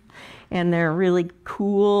stocking and their really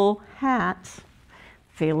cool hat?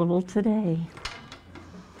 Available today.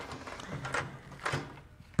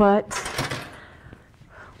 But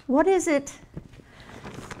what is it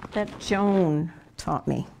that Joan taught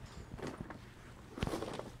me?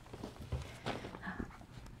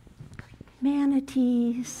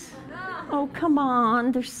 Manatees. Oh, come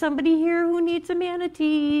on. There's somebody here who needs a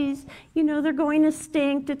manatees. They're going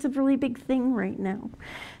extinct. It's a really big thing right now.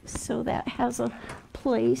 So that has a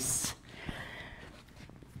place.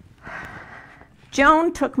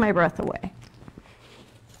 Joan took my breath away.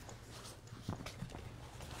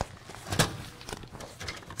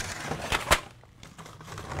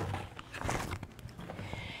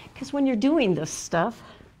 Because when you're doing this stuff,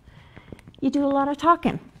 you do a lot of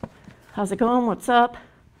talking. How's it going? What's up?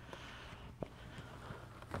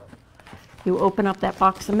 You open up that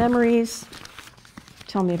box of memories.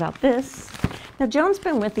 Tell me about this. Now, Joan's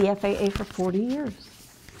been with the FAA for 40 years.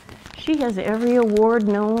 She has every award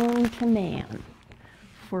known to man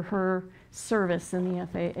for her service in the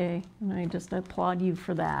FAA. And I just applaud you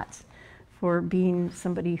for that, for being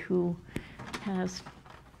somebody who has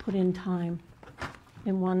put in time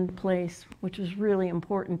in one place, which is really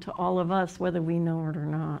important to all of us, whether we know it or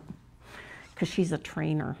not, because she's a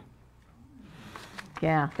trainer.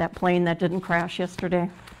 Yeah, that plane that didn't crash yesterday.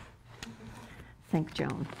 Thank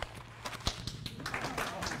Joan.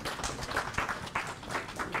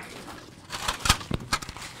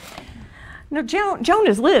 Now, Joan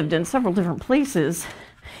has lived in several different places,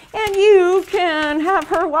 and you can have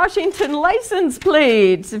her Washington license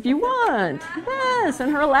plates if you want. Yes,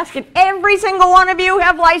 and her Alaskan. Every single one of you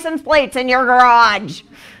have license plates in your garage.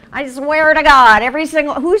 I swear to God, every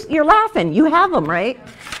single. You're laughing? You have them, right?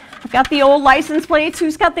 Got the old license plates?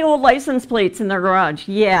 Who's got the old license plates in their garage?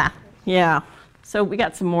 Yeah. So we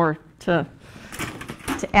got some more to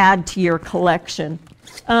add to your collection.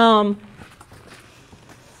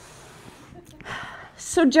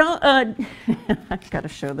 So Joan, I've got to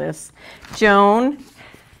show this. Joan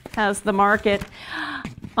has the market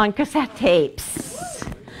on cassette tapes.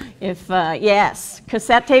 Yes,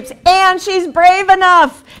 cassette tapes, and she's brave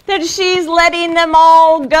enough that she's letting them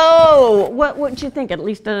all go. What would you think? At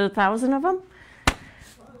least 1,000 of them?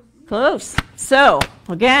 Close. So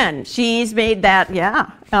again, she's made that.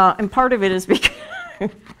 And part of it is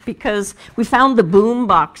because we found the boom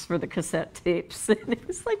box for the cassette tapes, and it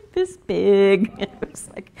was like this big. It was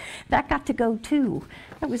like that got to go too.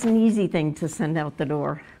 That was an easy thing to send out the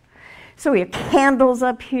door. So we have candles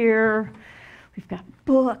up here. We've got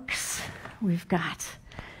books, we've got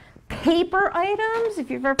paper items. If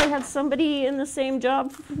you've ever had somebody in the same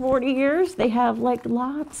job for 40 years, they have like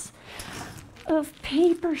lots of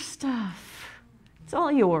paper stuff. It's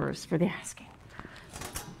all yours for the asking.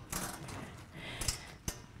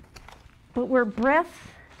 But where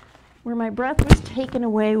my breath was taken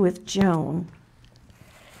away with Joan,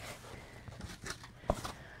 I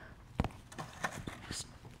was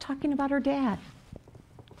talking about her dad.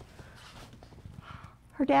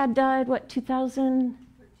 Her dad died,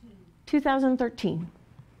 2013.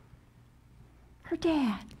 Her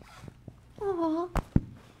dad. Aw.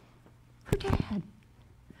 Her dad.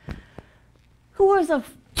 Who was a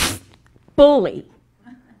bully.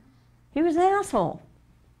 He was an asshole.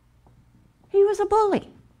 He was a bully.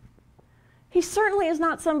 He certainly is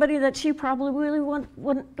not somebody that she probably really wouldn't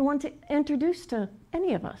want to introduce to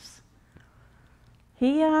any of us.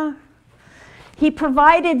 He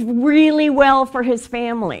provided really well for his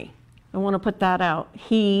family. I want to put that out.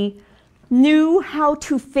 He knew how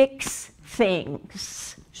to fix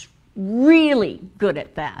things. Really good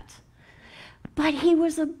at that. But he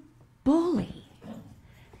was a bully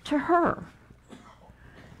to her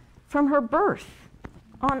from her birth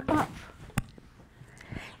on up.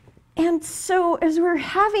 And so as we're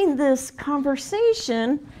having this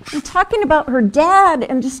conversation and talking about her dad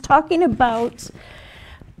and just talking about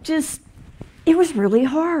it was really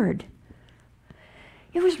hard.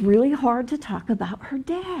 It was really hard to talk about her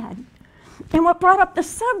dad. And what brought up the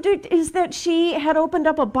subject is that she had opened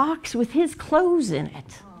up a box with his clothes in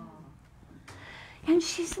it. And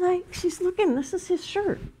she's looking, this is his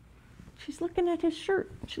shirt. She's looking at his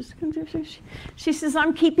shirt. She says,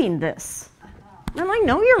 I'm keeping this. And I'm like,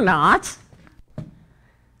 no, you're not.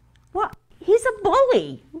 What? He's a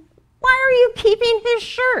bully. Why are you keeping his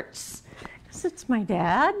shirts? Because it's my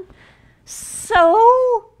dad.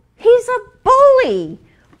 So, he's a bully.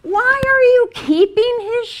 Why are you keeping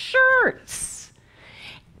his shirts?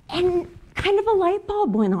 And kind of a light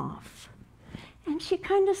bulb went off. And she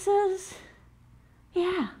kind of says,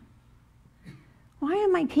 yeah. Why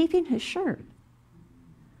am I keeping his shirt?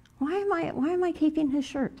 Why am I keeping his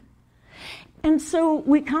shirt? And so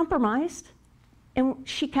we compromised, and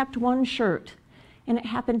she kept one shirt, and it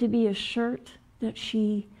happened to be a shirt that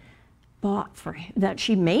she bought for him, that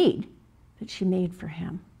she made for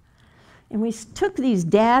him. And we took these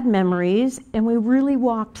dad memories, and we really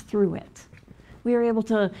walked through it. We were able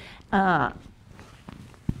to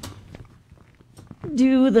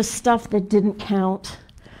do the stuff that didn't count,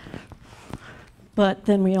 but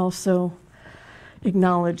then we also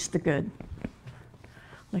acknowledged the good.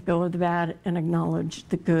 Let go of the bad and acknowledge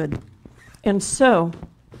the good. And so,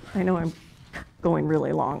 I know I'm going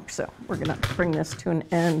really long, so we're going to bring this to an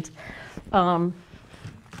end.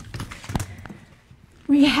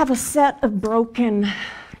 We have a set of broken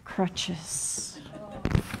crutches.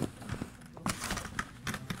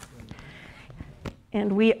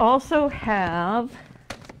 And we also have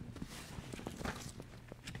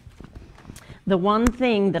the one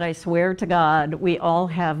thing that I swear to God we all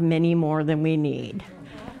have many more than we need.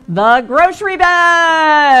 The grocery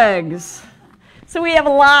bags. So we have a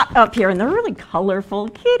lot up here, and they're really colorful.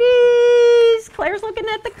 Kitties. Claire's looking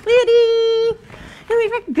at the kitty. And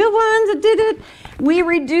we've got good ones that did it. We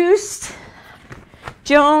reduced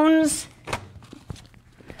Jones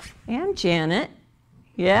and Janet.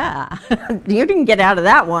 Yeah, you didn't get out of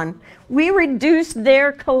that one. We reduced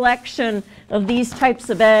their collection of these types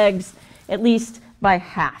of bags at least by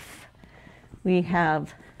half. We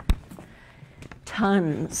have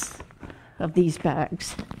tons of these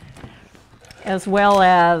bags, as well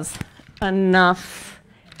as enough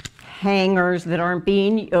hangers that aren't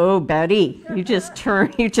being, oh, Betty, you just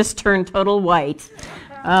turned total white.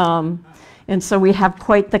 And so we have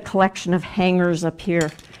quite the collection of hangers up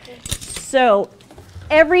here. So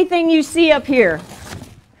everything you see up here,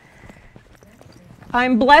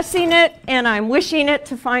 I'm blessing it and I'm wishing it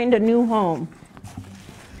to find a new home.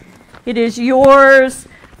 It is yours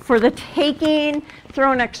for the taking.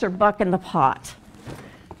 Throw an extra buck in the pot.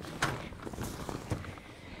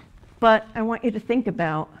 But I want you to think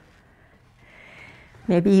about,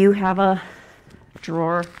 maybe you have a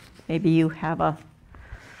drawer, maybe you have a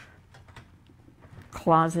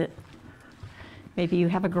closet, maybe you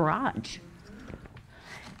have a garage,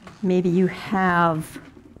 maybe you have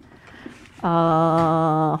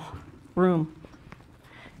a room,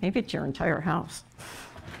 maybe it's your entire house.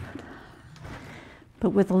 But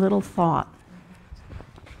with a little thought,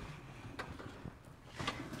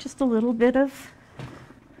 just a little bit of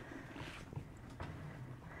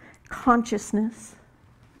consciousness,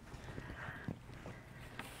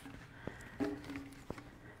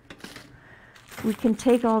 we can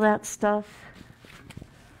take all that stuff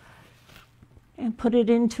and put it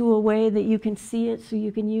into a way that you can see it so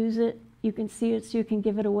you can use it. You can see it so you can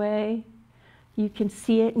give it away. You can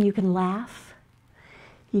see it and you can laugh.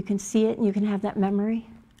 You can see it and you can have that memory.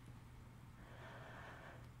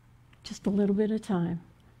 Just a little bit of time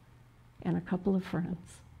and a couple of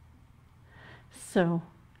friends. So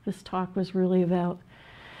this talk was really about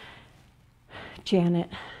Janet,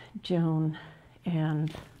 Joan,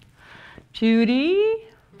 and Judy,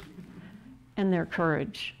 and their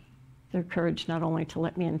courage. Their courage not only to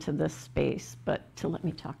let me into this space, but to let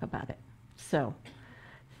me talk about it. So,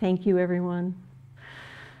 thank you, everyone.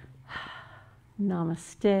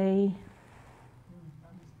 Namaste.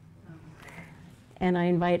 And I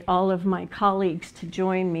invite all of my colleagues to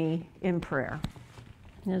join me in prayer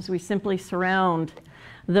as we simply surround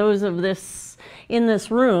those of this in this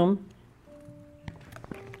room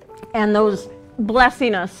and those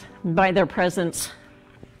blessing us by their presence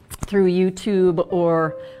through YouTube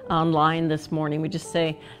or online this morning. We just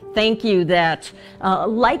say thank you that a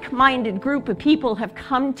like-minded group of people have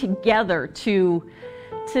come together to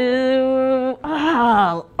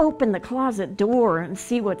open the closet door and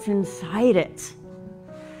see what's inside it.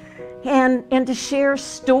 And to share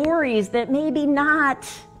stories that maybe not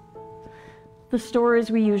the stories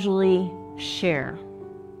we usually share.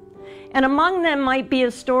 And among them might be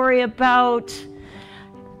a story about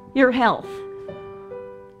your health,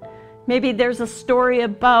 Maybe there's a story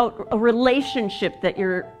about a relationship that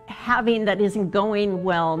you're having that isn't going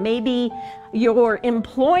well. Maybe your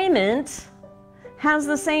employment has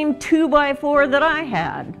the same 2x4 that I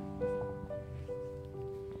had.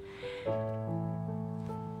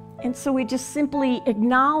 And so we just simply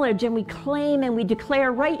acknowledge and we claim and we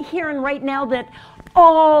declare right here and right now that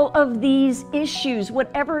all of these issues,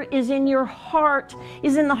 whatever is in your heart,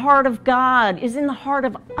 is in the heart of God, is in the heart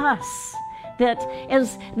of us. That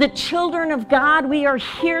as the children of God, we are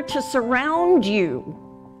here to surround you.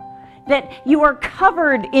 That you are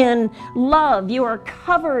covered in love, you are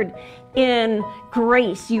covered in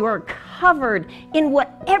grace, you are covered in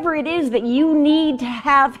whatever it is that you need to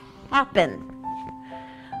have happen.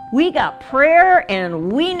 We got prayer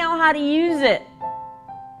and we know how to use it.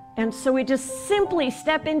 And so we just simply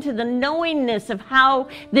step into the knowingness of how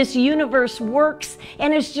this universe works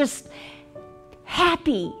and is just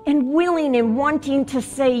happy and willing and wanting to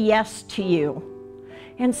say yes to you.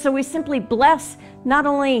 And so we simply bless not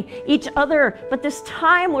only each other, but this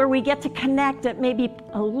time where we get to connect at maybe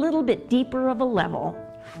a little bit deeper of a level.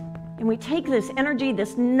 And we take this energy,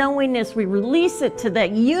 this knowingness, we release it to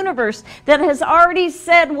that universe that has already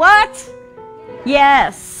said what?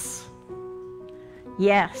 Yes.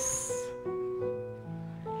 Yes.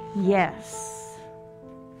 Yes.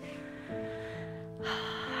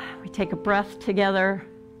 We take a breath together.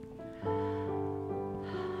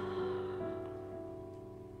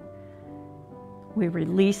 We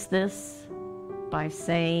release this by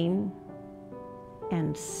saying,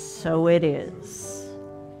 and so it is.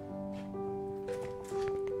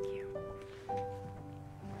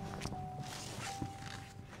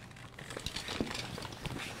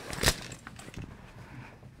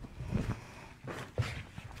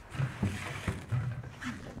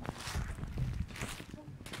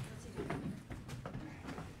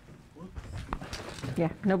 Yeah,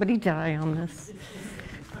 nobody die on this.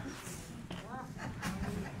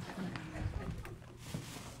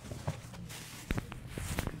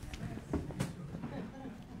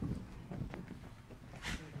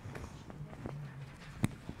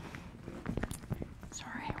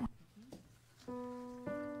 Sorry.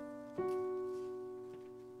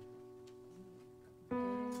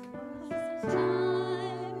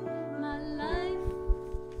 My life,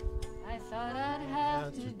 I thought I'd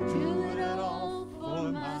have to do it all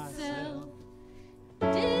for myself.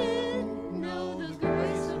 Didn't know the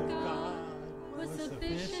grace of God was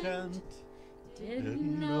sufficient.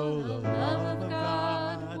 Didn't know the love of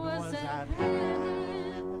God was at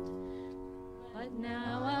hand. But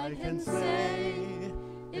now I can say,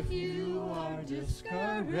 if you are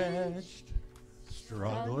discouraged,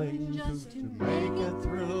 struggling just to make it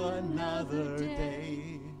through another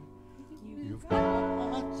day, you've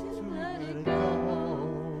got to let it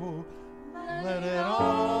go. Let it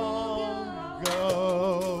all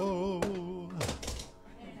go.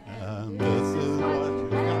 And this is what you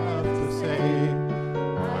have to say.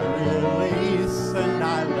 I release and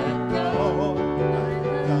I let go.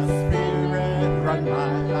 Let the Spirit run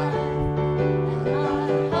my life. And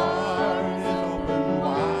my heart is open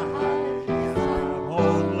wide. Yes, I'm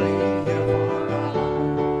only here for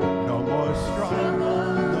God. No more struggle,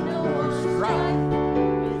 no more strife.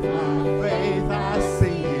 With my faith I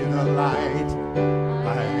see the light.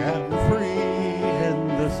 I am free in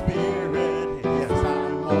the Spirit. Yes,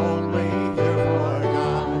 I'm only here for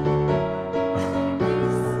God.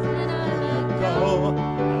 Go,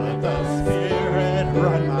 let the Spirit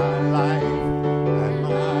run my life, and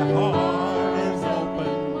my heart is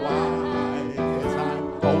open wide. Yes, I'm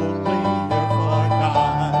only here for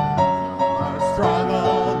God. No more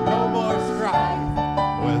struggle, no more strife.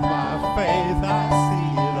 With my faith I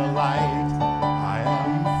see the light. I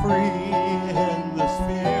am free in the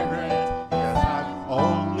Spirit. Yes, I'm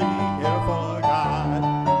only here for God.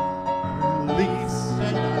 Release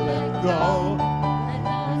and I let go. Let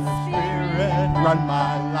the Spirit run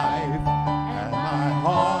my life, and my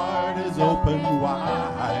heart is open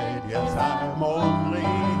wide. Yes, I'm only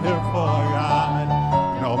here for God.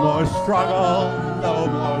 No more struggle, no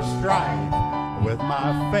more strife. With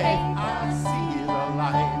my faith I see the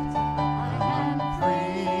light. I'm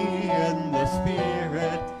free in the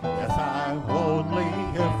Spirit. Yes, I'm only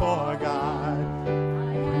here for God.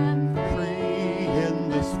 I am free in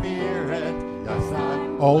the Spirit. Yes,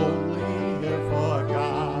 I'm only here for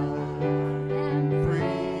God. I'm free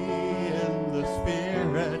in the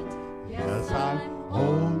Spirit. Yes, I'm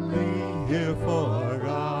only here for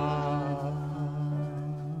God.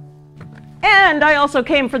 And I also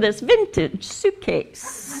came for this vintage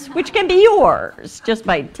suitcase, which can be yours just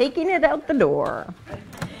by taking it out the door.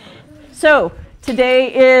 So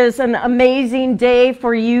Today is an amazing day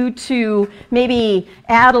for you to maybe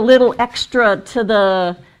add a little extra to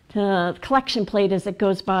the collection plate as it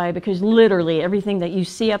goes by, because literally everything that you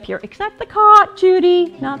see up here, except the cot,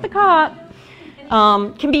 Judy, not the cot,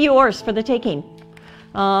 can be yours for the taking.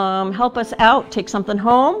 Help us out, take something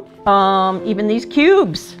home, even these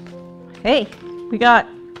cubes. Hey, we got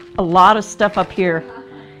a lot of stuff up here,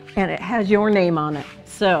 and it has your name on it.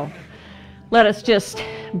 So let us just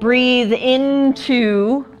breathe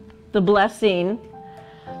into the blessing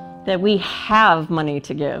that we have money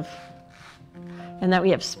to give and that we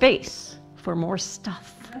have space for more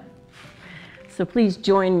stuff. So please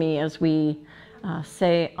join me as we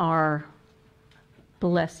say our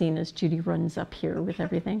blessing as Judy runs up here with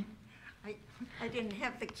everything. I didn't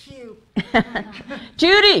have the cue.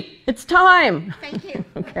 Judy, it's time. Thank you.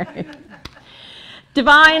 Okay.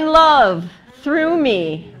 Divine love through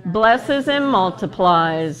me blesses and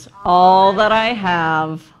multiplies all that I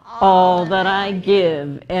have, all that I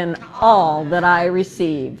give, and all that I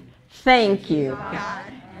receive. Thank you.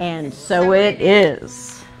 And so it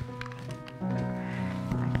is.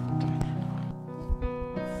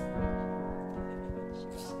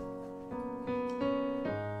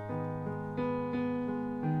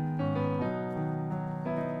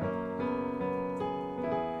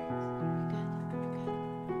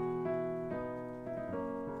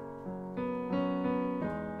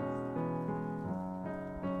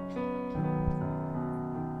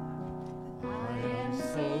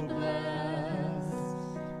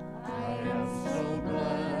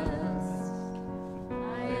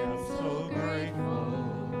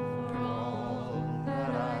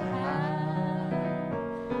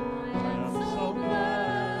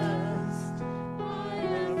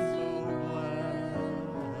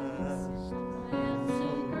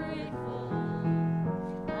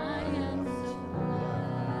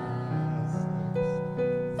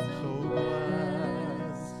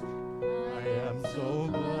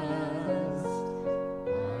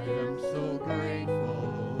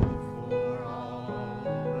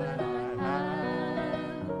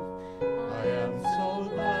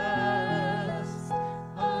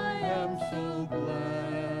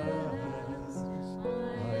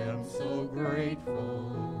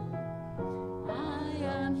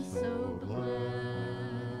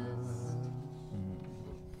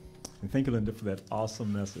 Thank you, Linda, for that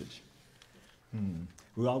awesome message.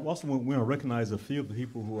 We also want to recognize a few of the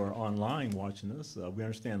people who are online watching us. We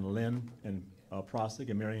understand Lynn and Prosick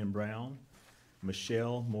and Marion Brown,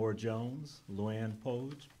 Michelle Moore-Jones, Luann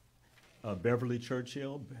Poge, Beverly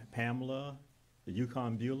Churchill, Pamela,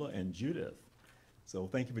 Yukon Beulah, and Judith. So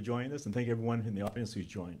thank you for joining us, and thank everyone in the audience who's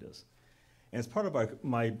joined us. And as part of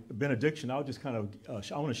my benediction, I'll just kind of,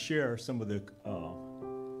 I want to share some of the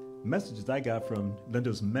messages I got from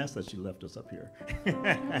Linda's mess that she left us up here.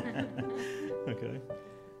 Okay.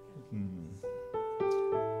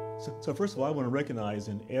 So first of all, I want to recognize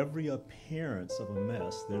in every appearance of a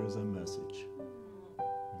mess, there is a message.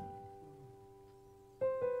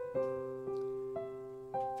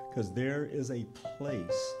 Because there is a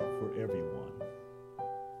place for everyone.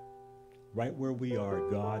 Right where we are,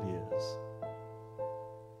 God is.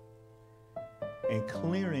 And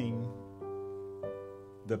clearing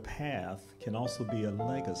the path can also be a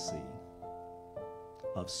legacy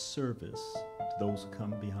of service to those who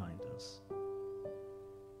come behind us.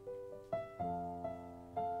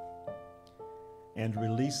 And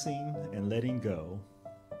releasing and letting go,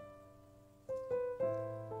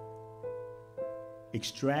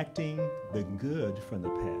 extracting the good from the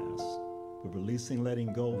past, but releasing,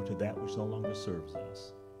 letting go to that which no longer serves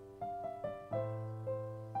us.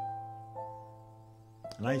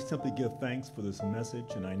 And I simply give thanks for this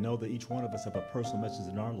message, and I know that each one of us have a personal message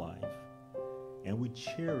in our life, and we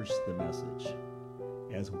cherish the message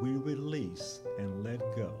as we release and let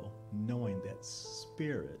go, knowing that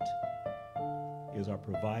Spirit is our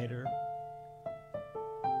provider,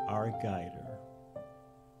 our guider,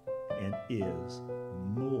 and is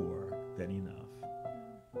more than enough.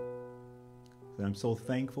 So I'm so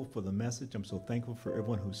thankful for the message. I'm so thankful for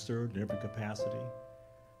everyone who served in every capacity,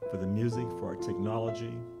 for the music, for our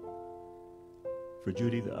technology, for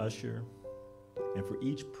Judy the usher, and for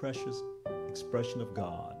each precious expression of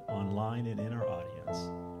God online and in our audience.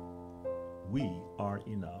 We are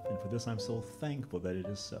enough, and for this I'm so thankful that it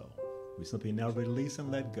is so. We simply now release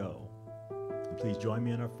and let go. And please join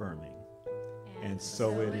me in affirming. And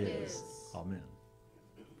so it is. Amen.